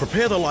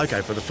 Prepare the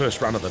loco for the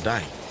first run of the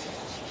day.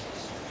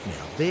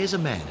 Now, there's a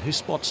man who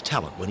spots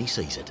talent when he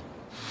sees it.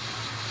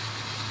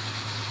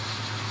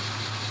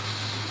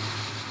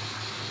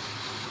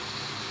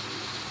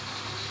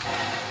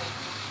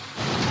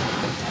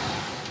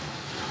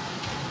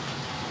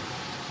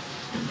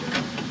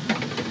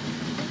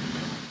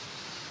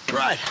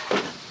 Right.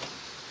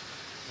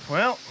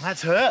 Well,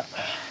 that's her.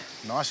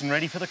 Nice and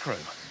ready for the crew.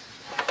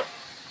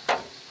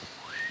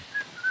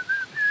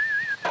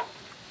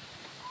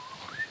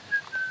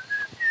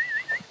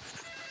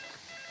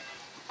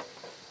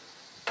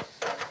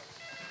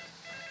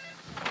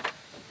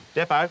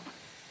 Depot.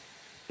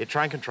 Yeah,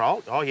 train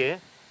control. Oh, yeah.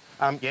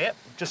 Yeah,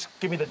 just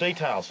give me the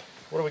details.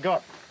 What do we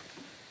got?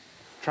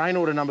 Train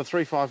order number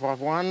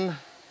 3551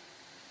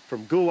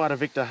 from Goolwa to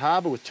Victor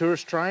Harbour with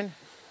tourist train.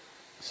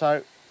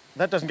 So,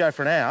 that doesn't go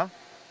for an hour.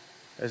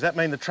 Does that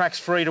mean the track's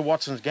free to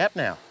Watson's Gap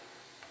now?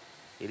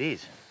 It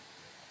is.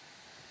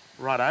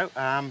 Righto.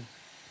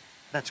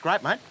 That's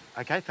great, mate.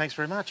 OK, thanks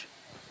very much.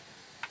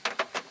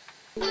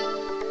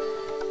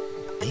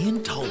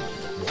 Ian told me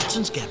that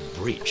Watson's Gap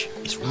Bridge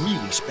is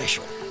really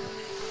special.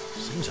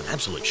 Seems an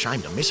absolute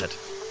shame to miss it.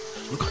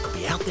 Look, I could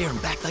be out there and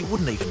back, they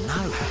wouldn't even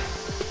know.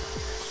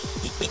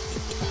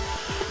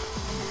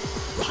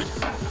 Right,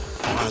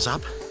 fire's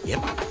up,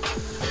 yep.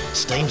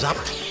 Steam's up.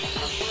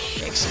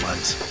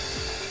 Excellent.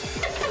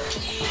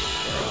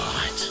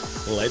 Right,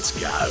 let's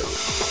go.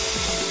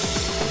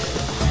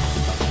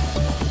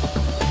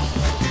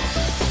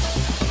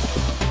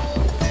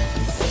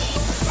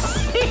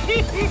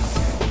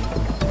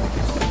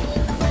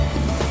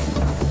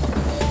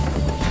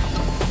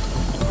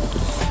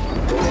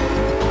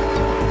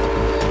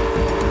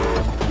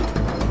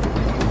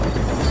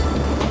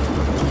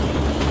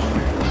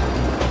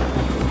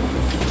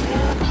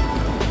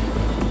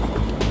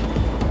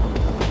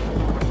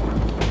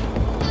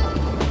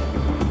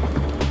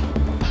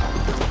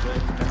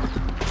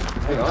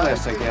 I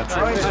think our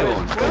train's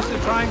gone. Where's the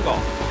train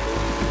gone?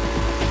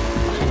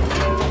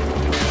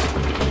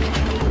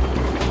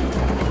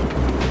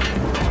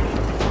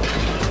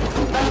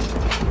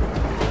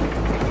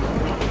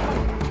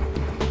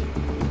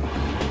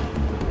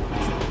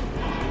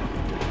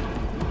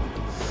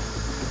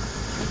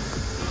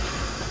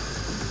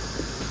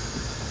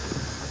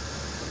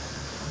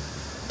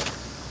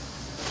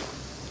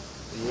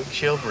 The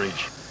Eggshell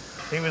Bridge.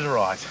 He was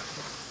right.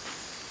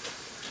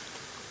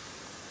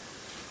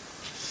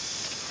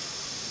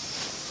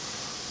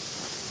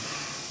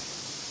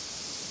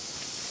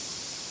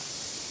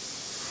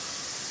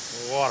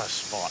 What a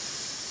spot.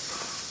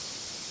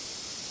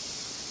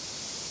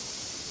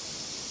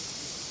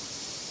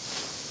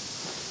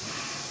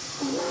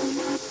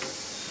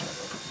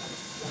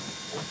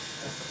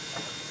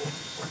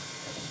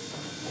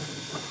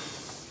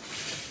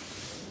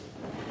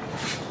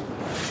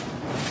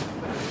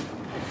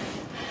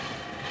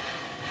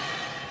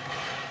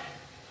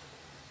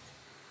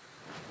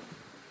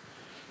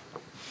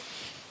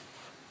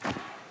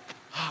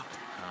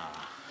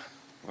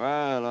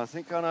 Well, I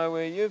think I know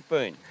where you've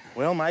been.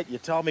 Well, mate, you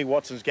told me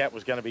Watson's Gap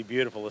was going to be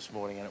beautiful this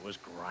morning, and it was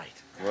great.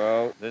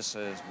 Well, this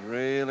is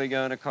really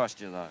going to cost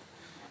you, though.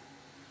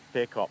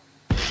 Fair cop.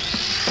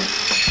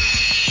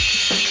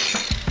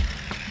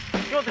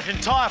 You want this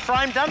entire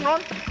frame done,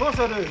 Ron? Of course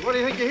I do. What do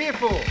you think you're here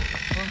for?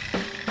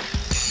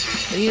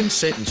 Ian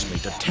sentenced me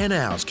to 10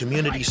 hours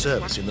community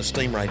service in the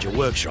Steam Ranger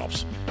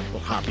workshops. Well,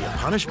 hardly a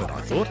punishment,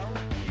 I thought.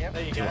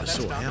 Until I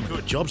saw how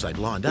many jobs they'd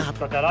lined up.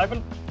 Got that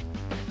open?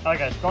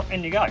 OK, Scott,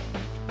 in you go.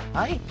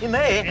 Hey, in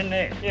there? In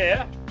there,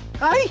 yeah.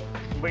 Hey?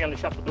 We're going to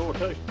shut the door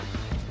too.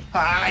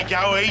 Hey,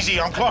 go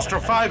easy, I'm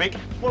claustrophobic.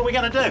 What are we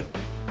going to do?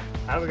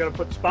 We're going to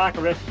put spark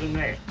arresters in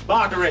there.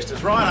 Spark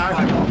arresters, right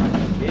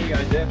over. Here you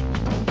go, Jeff.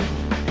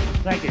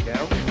 Thank you,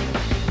 Darryl.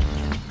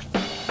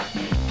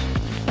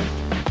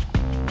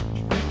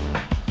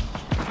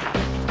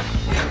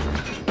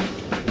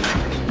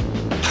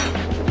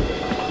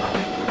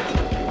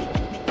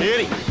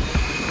 Beauty.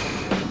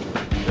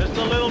 Just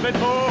a little bit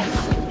more.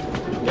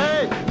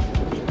 Good.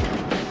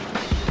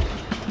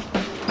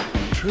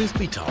 Truth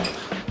be told,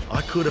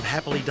 I could have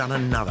happily done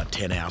another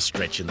 10-hour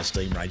stretch in the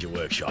Steam Ranger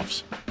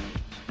workshops.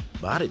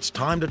 But it's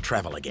time to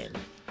travel again.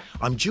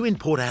 I'm due in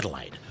Port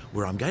Adelaide,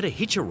 where I'm going to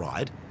hitch a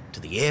ride to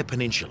the Eyre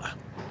Peninsula.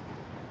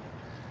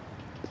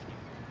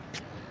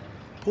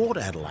 Port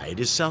Adelaide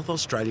is South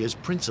Australia's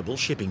principal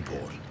shipping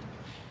port.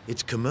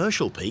 Its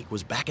commercial peak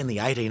was back in the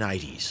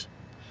 1880s.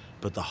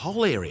 But the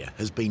whole area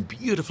has been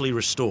beautifully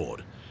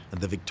restored,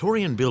 and the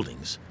Victorian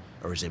buildings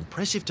are as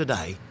impressive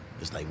today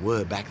as they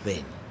were back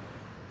then.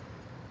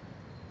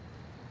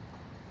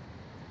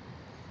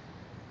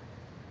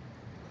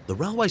 The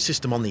railway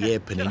system on the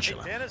Eyre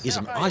Peninsula is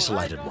an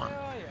isolated one,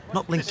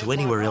 not linked to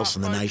anywhere else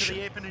in the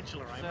nation.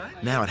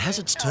 Now it has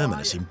its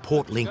terminus in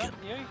Port Lincoln,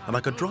 and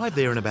I could drive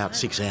there in about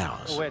 6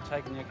 hours. We're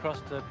taking you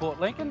across to Port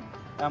Lincoln,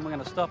 and we're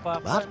going to stop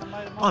up. But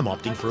I'm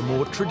opting for a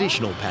more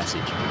traditional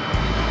passage.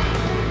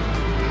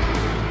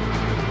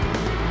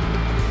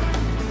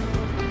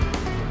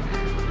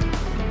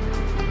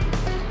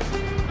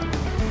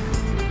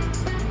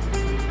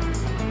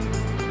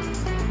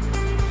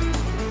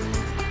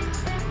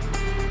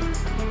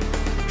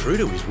 True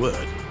to his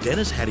word,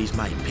 Dennis had his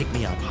mate pick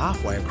me up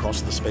halfway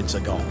across the Spencer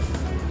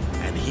Gulf.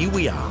 And here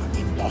we are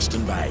in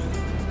Boston Bay,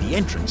 the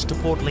entrance to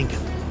Port Lincoln.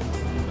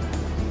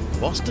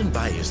 Boston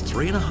Bay is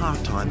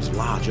 3.5 times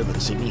larger than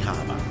Sydney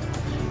Harbour,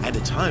 and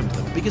it's home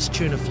to the biggest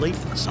tuna fleet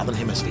in the Southern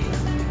Hemisphere.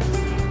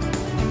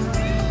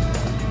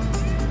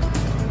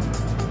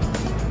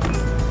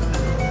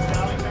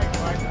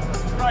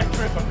 Great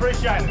trip,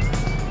 appreciate it.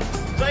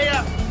 See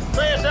ya.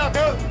 See ya,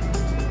 Salco.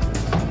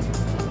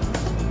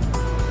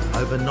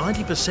 Over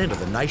 90% of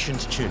the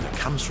nation's tuna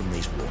comes from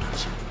these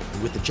waters,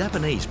 and with the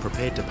Japanese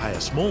prepared to pay a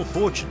small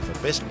fortune for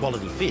best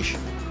quality fish,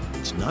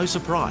 it's no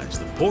surprise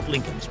that Port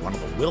Lincoln's one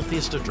of the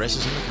wealthiest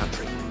addresses in the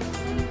country.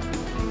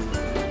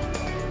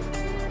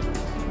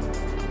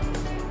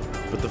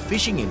 But the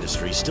fishing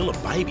industry is still a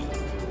baby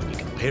when you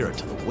compare it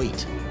to the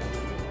wheat.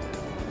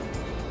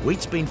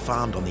 Wheat's been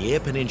farmed on the Eyre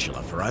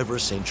Peninsula for over a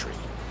century,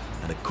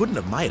 and it couldn't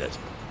have made it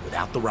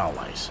without the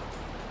railways.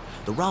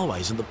 The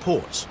railways and the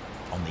ports,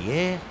 on the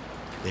Eyre,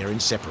 they're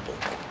inseparable.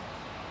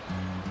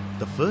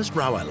 The first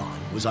railway line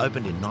was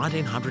opened in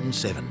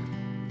 1907.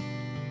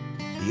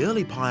 The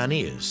early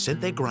pioneers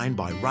sent their grain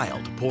by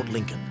rail to Port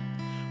Lincoln,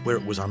 where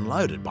it was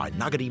unloaded by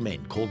nuggety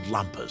men called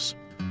lumpers.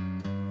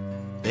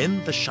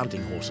 Then the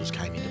shunting horses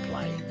came into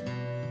play.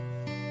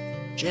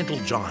 Gentle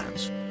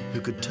giants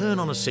who could turn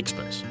on a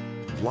sixpence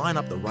and line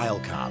up the rail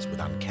cars with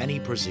uncanny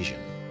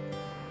precision.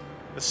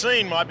 The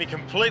scene might be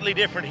completely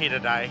different here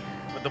today,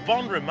 but the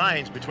bond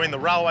remains between the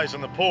railways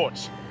and the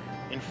ports.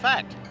 In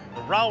fact,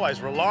 the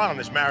railways rely on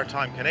this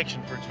maritime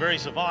connection for its very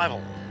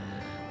survival.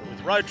 But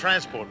with road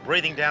transport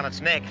breathing down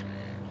its neck,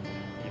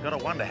 you've got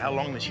to wonder how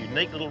long this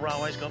unique little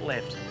railway's got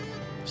left.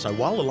 So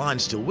while the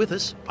line's still with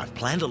us, I've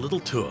planned a little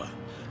tour,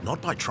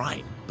 not by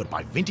train, but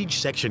by vintage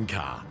section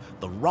car,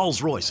 the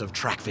Rolls-Royce of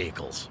track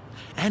vehicles.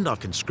 And I've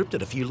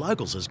conscripted a few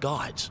locals as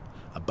guides,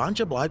 a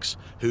bunch of blokes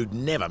who'd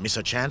never miss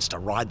a chance to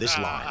ride this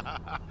line.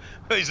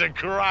 These are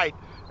great.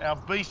 Our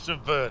beasts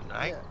of burden,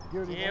 eh?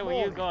 Yeah,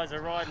 well, you guys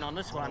are riding on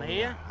this one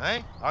here.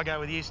 Hey, I'll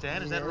go with you,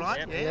 Stan. Is that right?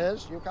 Yep.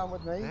 Yes, you come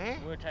with me. Yeah.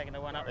 We're taking the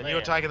one up And there.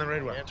 you're taking the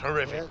red one. Yep.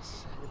 Terrific.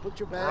 Yes, you put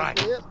your bag Right.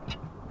 here.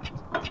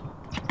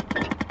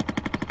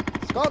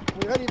 Scott,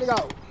 we're ready to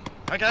go.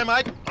 Okay,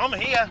 mate, I'm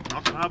here.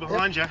 Not far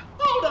behind you.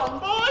 Hold on,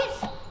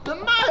 boys. The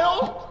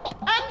mail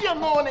and your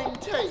morning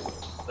tea.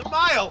 The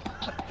mail?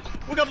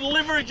 We've got a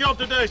delivery job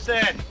to do,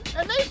 Stan.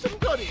 And there's some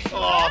goodies.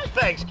 Oh,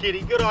 thanks,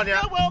 Kitty. Good on you.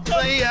 You're welcome.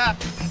 See ya.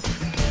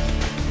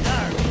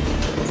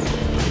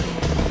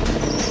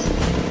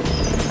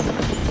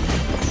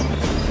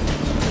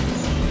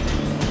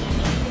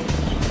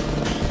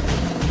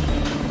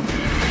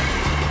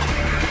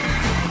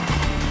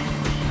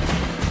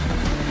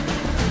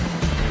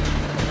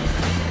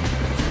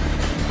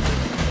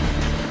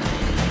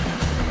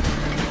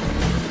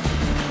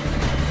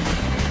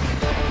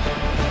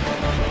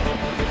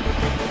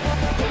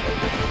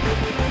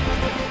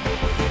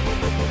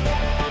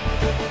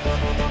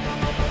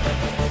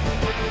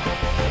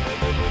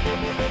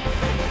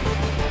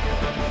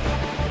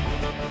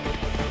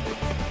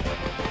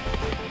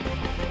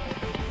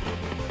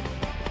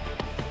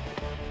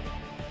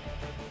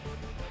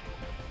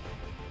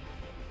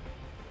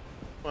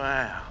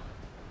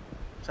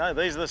 So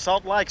these are the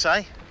salt lakes,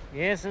 eh?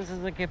 Yes, this is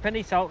the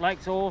Kapini Salt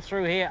Lakes all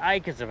through here,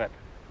 acres of it.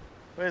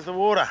 Where's the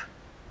water?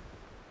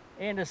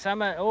 End of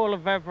summer, all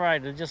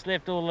evaporated, just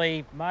left all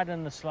the mud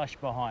and the slush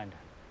behind.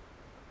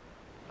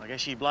 I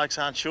guess you blokes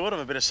aren't short of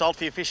a bit of salt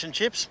for your fish and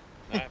chips.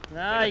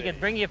 No, you could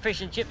bring your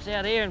fish and chips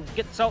out here and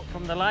get salt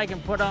from the lake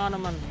and put on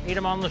them and eat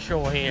them on the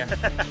shore here.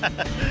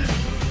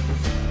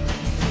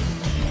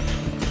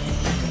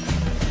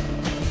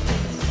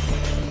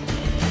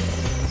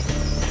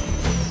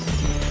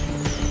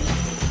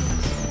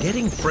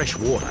 Getting fresh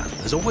water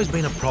has always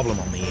been a problem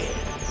on the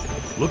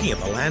Eyre. Looking at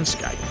the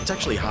landscape, it's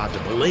actually hard to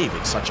believe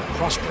it's such a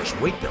prosperous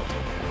wheat belt.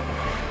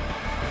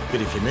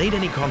 But if you need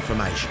any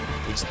confirmation,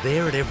 it's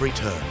there at every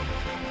turn.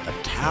 The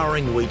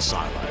towering wheat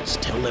silos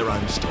tell their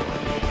own story.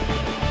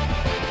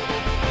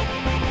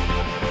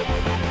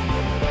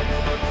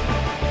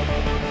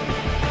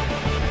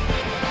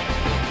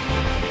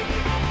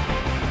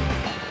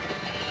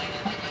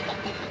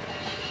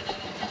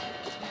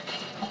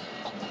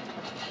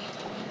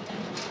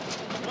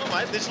 Well,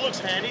 mate, this looks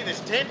handy, this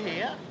tent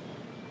here.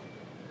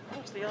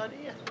 What's the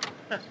idea?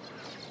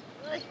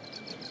 Hey.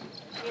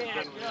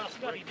 Yeah,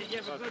 Scotty, did you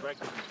have a good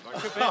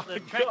trip out the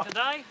track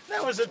today?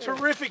 That was a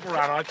terrific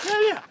run, I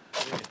tell you.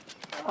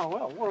 Oh,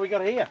 well, what have we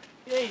got here?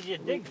 Here's your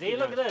digs here,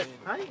 look at this.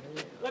 Hey?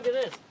 Look at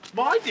this.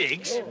 My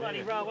digs? Yeah,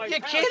 bloody railway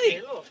You're power kidding?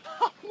 here, look.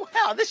 Oh,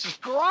 wow, this is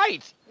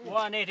great.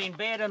 One net in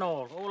bed and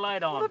all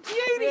laid on. What a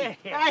beauty.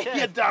 Yeah.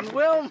 Hey, you've done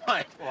well,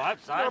 mate. Well, I hope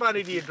so. Not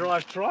only do you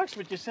drive trucks,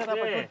 but you set up a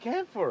Yeah. good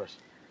camp for us.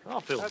 I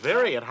feel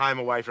very at home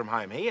away from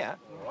home here.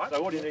 All right,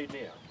 so what do you need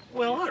now?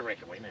 Well, I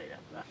reckon we need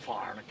a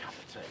fire and a cup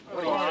of tea.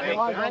 What do All you right, think,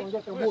 I'll mate? go and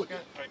get the wood.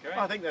 Okay.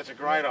 I think that's a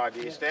great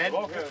idea, Stan.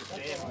 Welcome,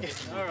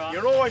 Stan. All right.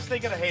 You're always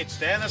thinking ahead,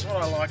 Stan. That's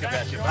what I like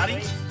about you,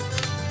 buddy.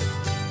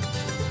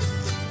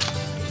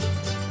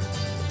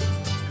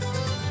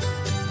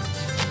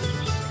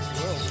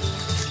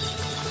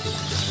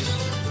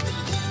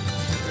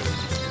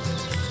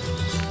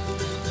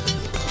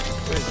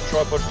 Where's the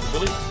tripod from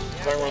Billy?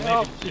 Somewhere on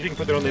there. If you can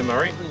put that on there,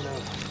 Murray.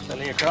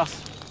 Billy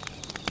across.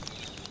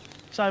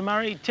 So,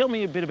 Murray, tell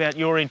me a bit about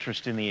your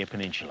interest in the Eyre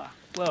Peninsula.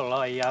 Well,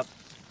 I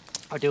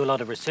do a lot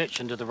of research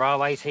into the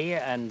railways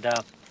here and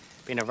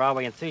been a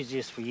railway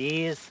enthusiast for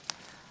years.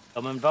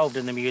 I'm involved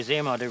in the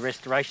museum. I do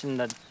restoration.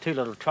 The two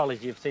little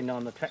trolleys you've seen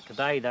on the track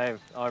today,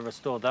 I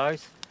restored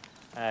those.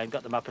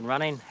 Got them up and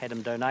running, had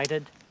them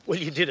donated. Well,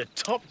 you did a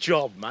top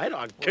job, mate.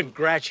 I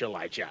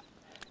congratulate you.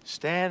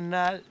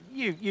 Stan,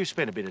 you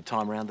spent a bit of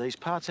time around these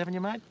parts, haven't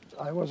you, mate?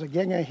 I was a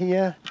ganger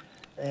here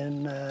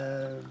in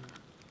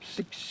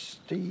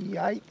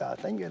 68, I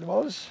think it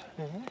was,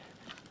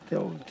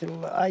 till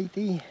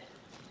 80.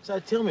 So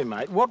tell me,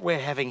 mate, what we're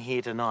having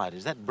here tonight,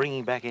 is that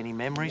bringing back any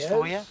memories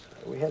for you?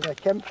 We had our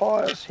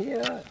campfires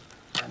here,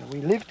 and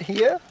we lived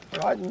here,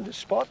 right in the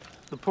spot.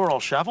 The poor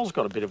old shovel's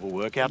got a bit of a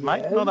workout,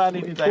 mate. Yes, Not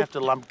only we did they have to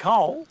lump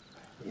coal.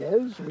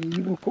 Yes, we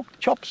even cooked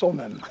chops on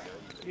them.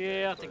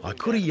 Yeah, I think I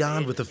could have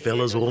yarned with the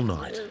fellas all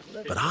night,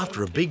 but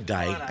after a big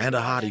day and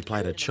a hearty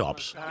plate of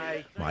chops,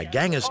 my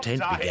ganger's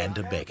tent began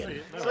to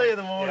beckon. See you in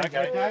the morning,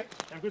 okay?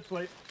 Have a good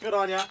sleep. Good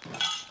on ya.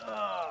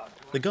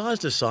 The guys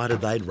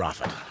decided they'd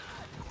rough it.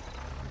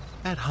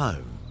 At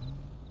home.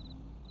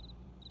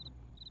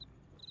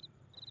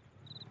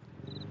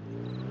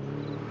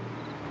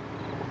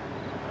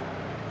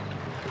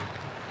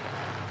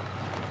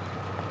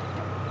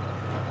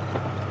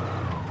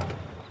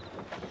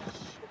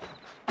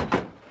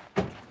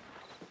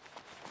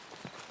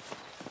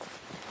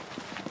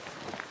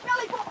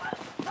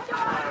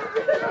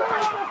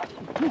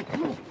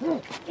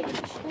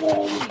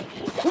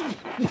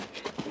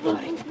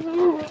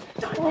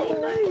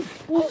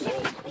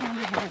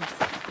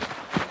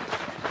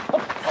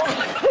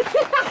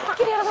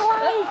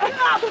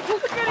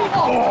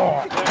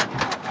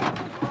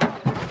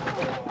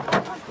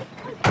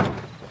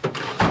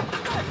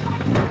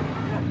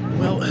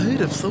 Well, who'd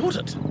have thought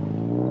it?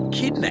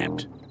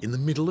 Kidnapped in the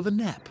middle of a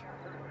nap.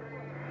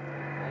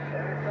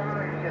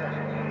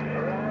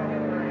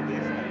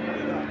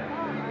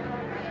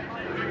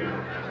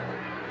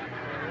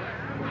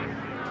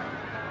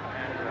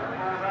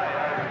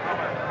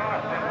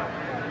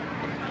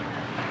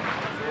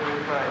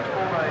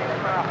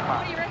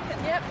 What do you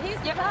reckon? Yep,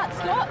 here's your part,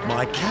 Scott.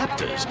 My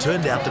captors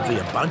turned out to be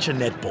a bunch of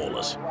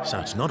netballers, so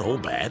it's not all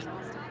bad.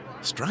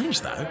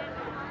 Strange though,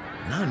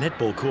 no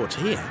netball courts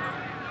here.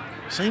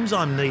 Seems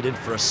I'm needed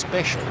for a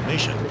special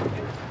mission.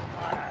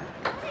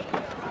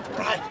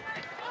 Right.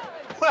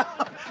 Well,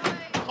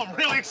 I'm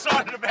really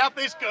excited about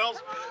this,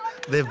 girls.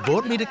 They've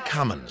brought me to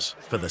Cummins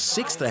for the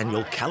 6th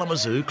annual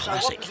Kalamazoo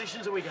Classic.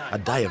 A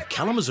day of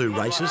Kalamazoo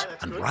races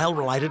and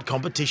rail-related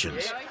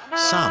competitions,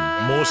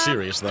 some more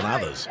serious than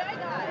others.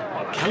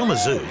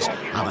 Kalamazoos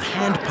are the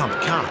hand-pump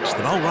carts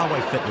that old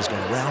railway fettlers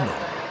got around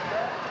on.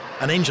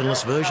 An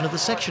engineless version of the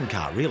section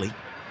car, really.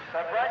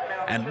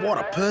 And what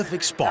a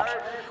perfect spot,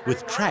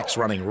 with tracks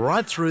running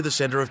right through the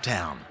centre of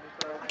town.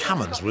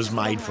 Cummins was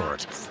made for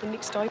it. It's the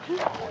mixed open.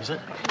 Is it?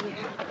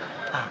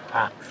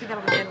 See that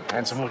on the end.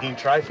 Handsome looking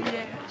trophy.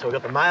 Yeah. So we've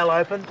got the male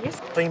open, Yes.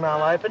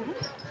 female open.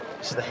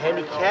 This is the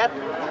handicap.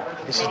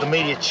 This is the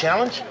media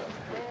challenge.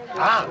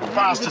 Ah,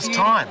 fastest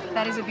time.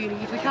 That is a beauty.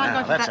 If we can't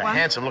go for That's that a one.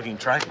 handsome-looking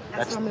trophy.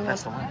 That's the one we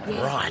that's the one.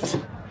 Yeah. Right.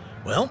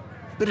 Well,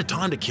 bit of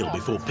time to kill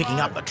before picking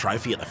up a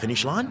trophy at the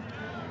finish line.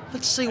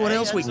 Let's see what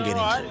else we can get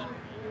into.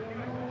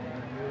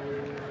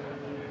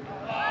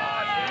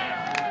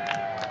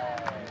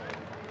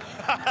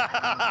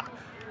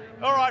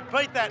 All right,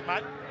 beat that,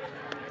 mate.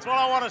 That's what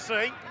I want to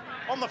see.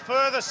 On the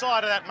further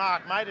side of that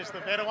mark, mate, is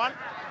the better one.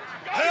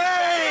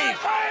 Hey!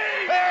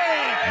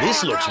 Hey!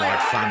 This looks like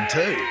fun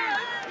too.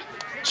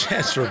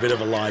 Chance for a bit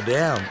of a lie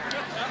down.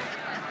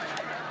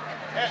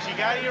 How's she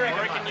go, do you reckon?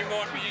 I reckon you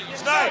might be...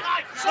 Snake!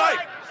 Snake!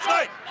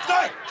 Snake!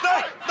 Snake!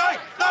 Snake! Snake!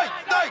 Snake!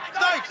 Snake!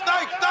 Snake!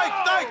 Snake! Snake!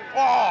 Snake!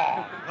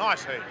 Oh,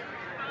 nice heat.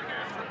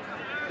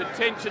 The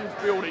tension's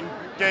building.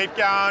 Keep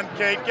going,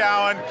 keep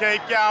going,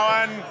 keep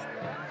going.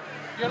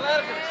 You're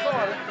allowed to get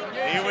excited.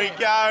 Here we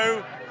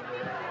go.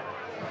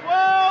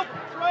 12,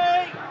 3,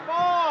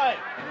 5.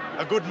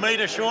 A good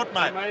metre short,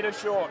 mate. A metre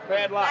short.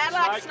 Bad luck, Bad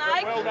luck, Snake.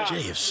 Snake. Well done.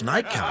 Gee, if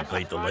Snake can't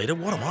beat the leader,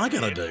 what am I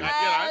going to do?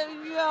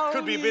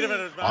 Could be a bit of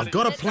an advantage. I've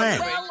got a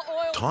plan.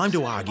 Time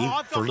to argue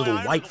for a little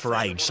weight for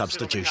age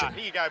substitution.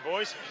 Here you go,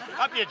 boys.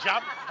 Up you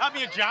jump, up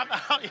you jump,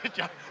 up you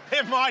jump.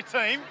 They're my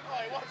team.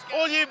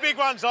 All you big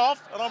ones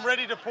off, and I'm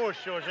ready to push,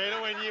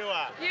 Georgina, when you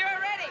are. You're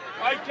ready.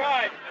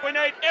 Okay, we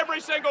need every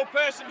single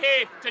person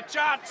here to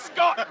chant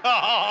Scott.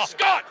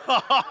 Scott!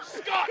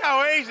 Scott!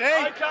 Go easy.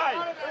 Okay.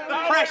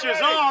 The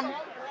pressure's on.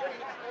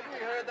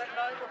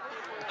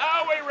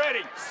 Are we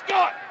ready?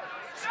 Scott!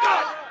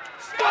 Scott!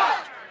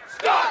 Scott!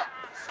 Scott!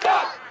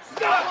 Scott!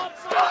 Scott!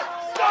 Scott!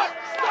 Scott!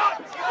 Scott!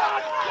 Scott!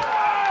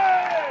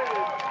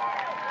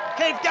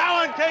 Keep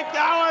going, keep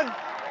going.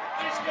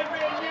 This could be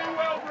a new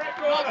world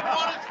record.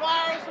 Not as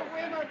far as the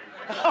women.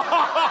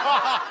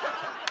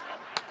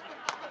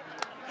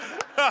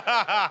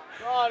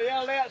 Right,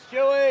 yell out,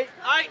 Stewie.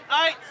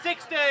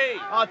 8-8-60.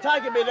 I'll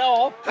take a bit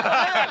off.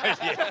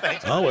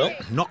 Oh well,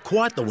 not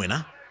quite the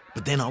winner,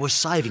 but then I was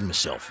saving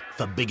myself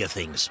for bigger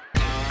things.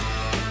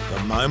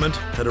 The moment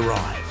had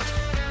arrived.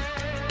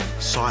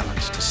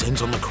 Silence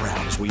descends on the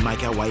crowd as we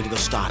make our way to the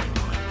starting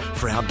line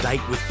for our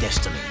date with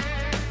destiny.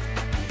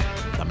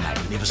 The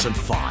Magnificent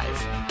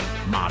Five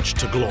march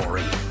to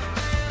glory.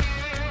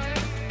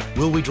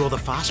 Will we draw the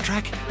fast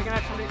track We're going to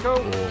have something cool.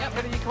 or Yep,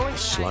 what are you calling? the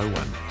slow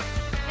one?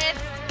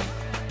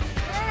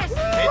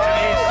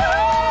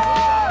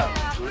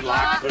 Good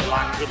luck, good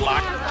luck, good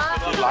luck,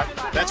 good luck.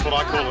 That's what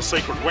I call a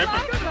secret weapon.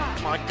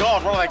 My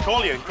God, what do they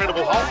call you?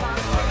 Incredible Hulk?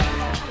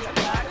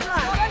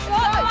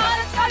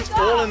 It's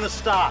all in the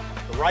start.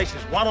 The race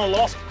is won or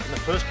lost in the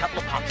first couple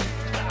of pumps.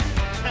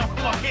 Now,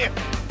 look here.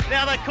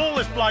 Now they call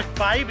this bloke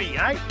Baby,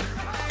 eh?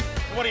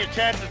 What are your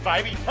chances,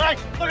 Baby? Hey,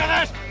 look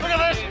at this, look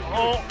at this.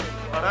 Oh,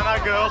 I don't know,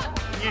 girls.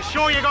 You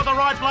sure you got the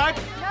right bloke?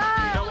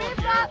 No,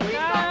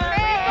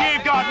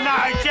 You've got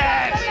no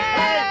chance.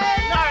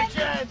 No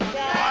chance.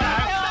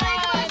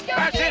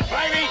 That's it,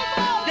 baby.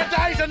 Your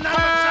days are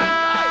numbered, son.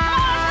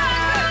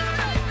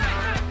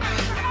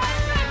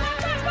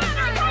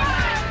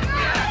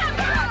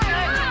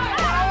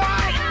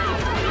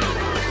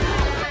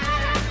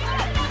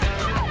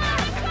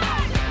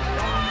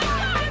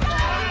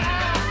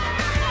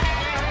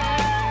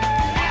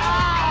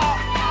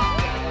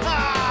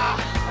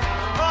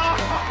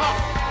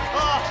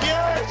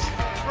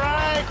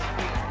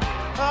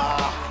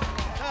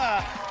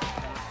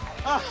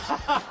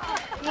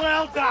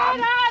 Well done.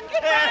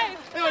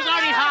 There was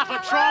only half a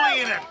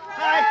trolley in it.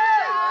 Hey?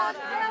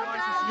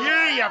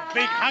 You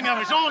big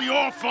hungover. It's all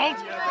your fault.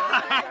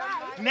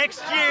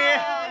 Next year,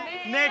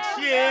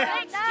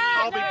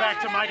 I'll be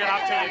back to make it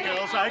up to you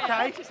girls,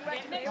 okay?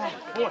 Oh,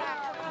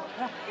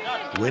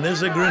 boy.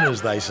 Winners are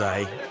grinners, they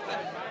say.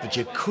 But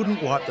you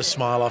couldn't wipe the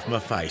smile off my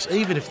face,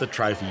 even if the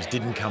trophies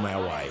didn't come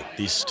our way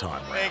this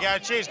time round. There you go.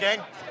 Cheers, gang.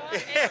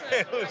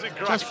 It was a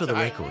great Just for the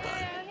day. record,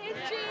 though,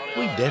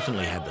 we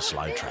definitely had the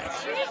slow track.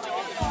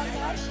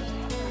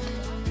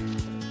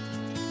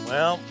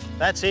 Well,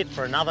 that's it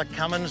for another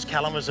Cummins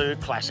Kalamazoo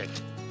Classic.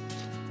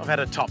 I've had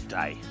a top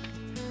day.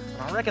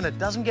 And I reckon it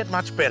doesn't get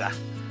much better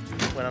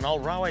when an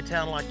old railway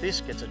town like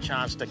this gets a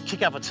chance to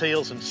kick up its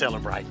heels and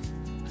celebrate.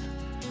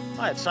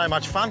 I had so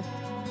much fun.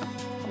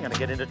 I'm going to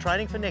get into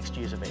training for next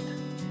year's event.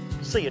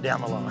 See you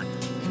down the line.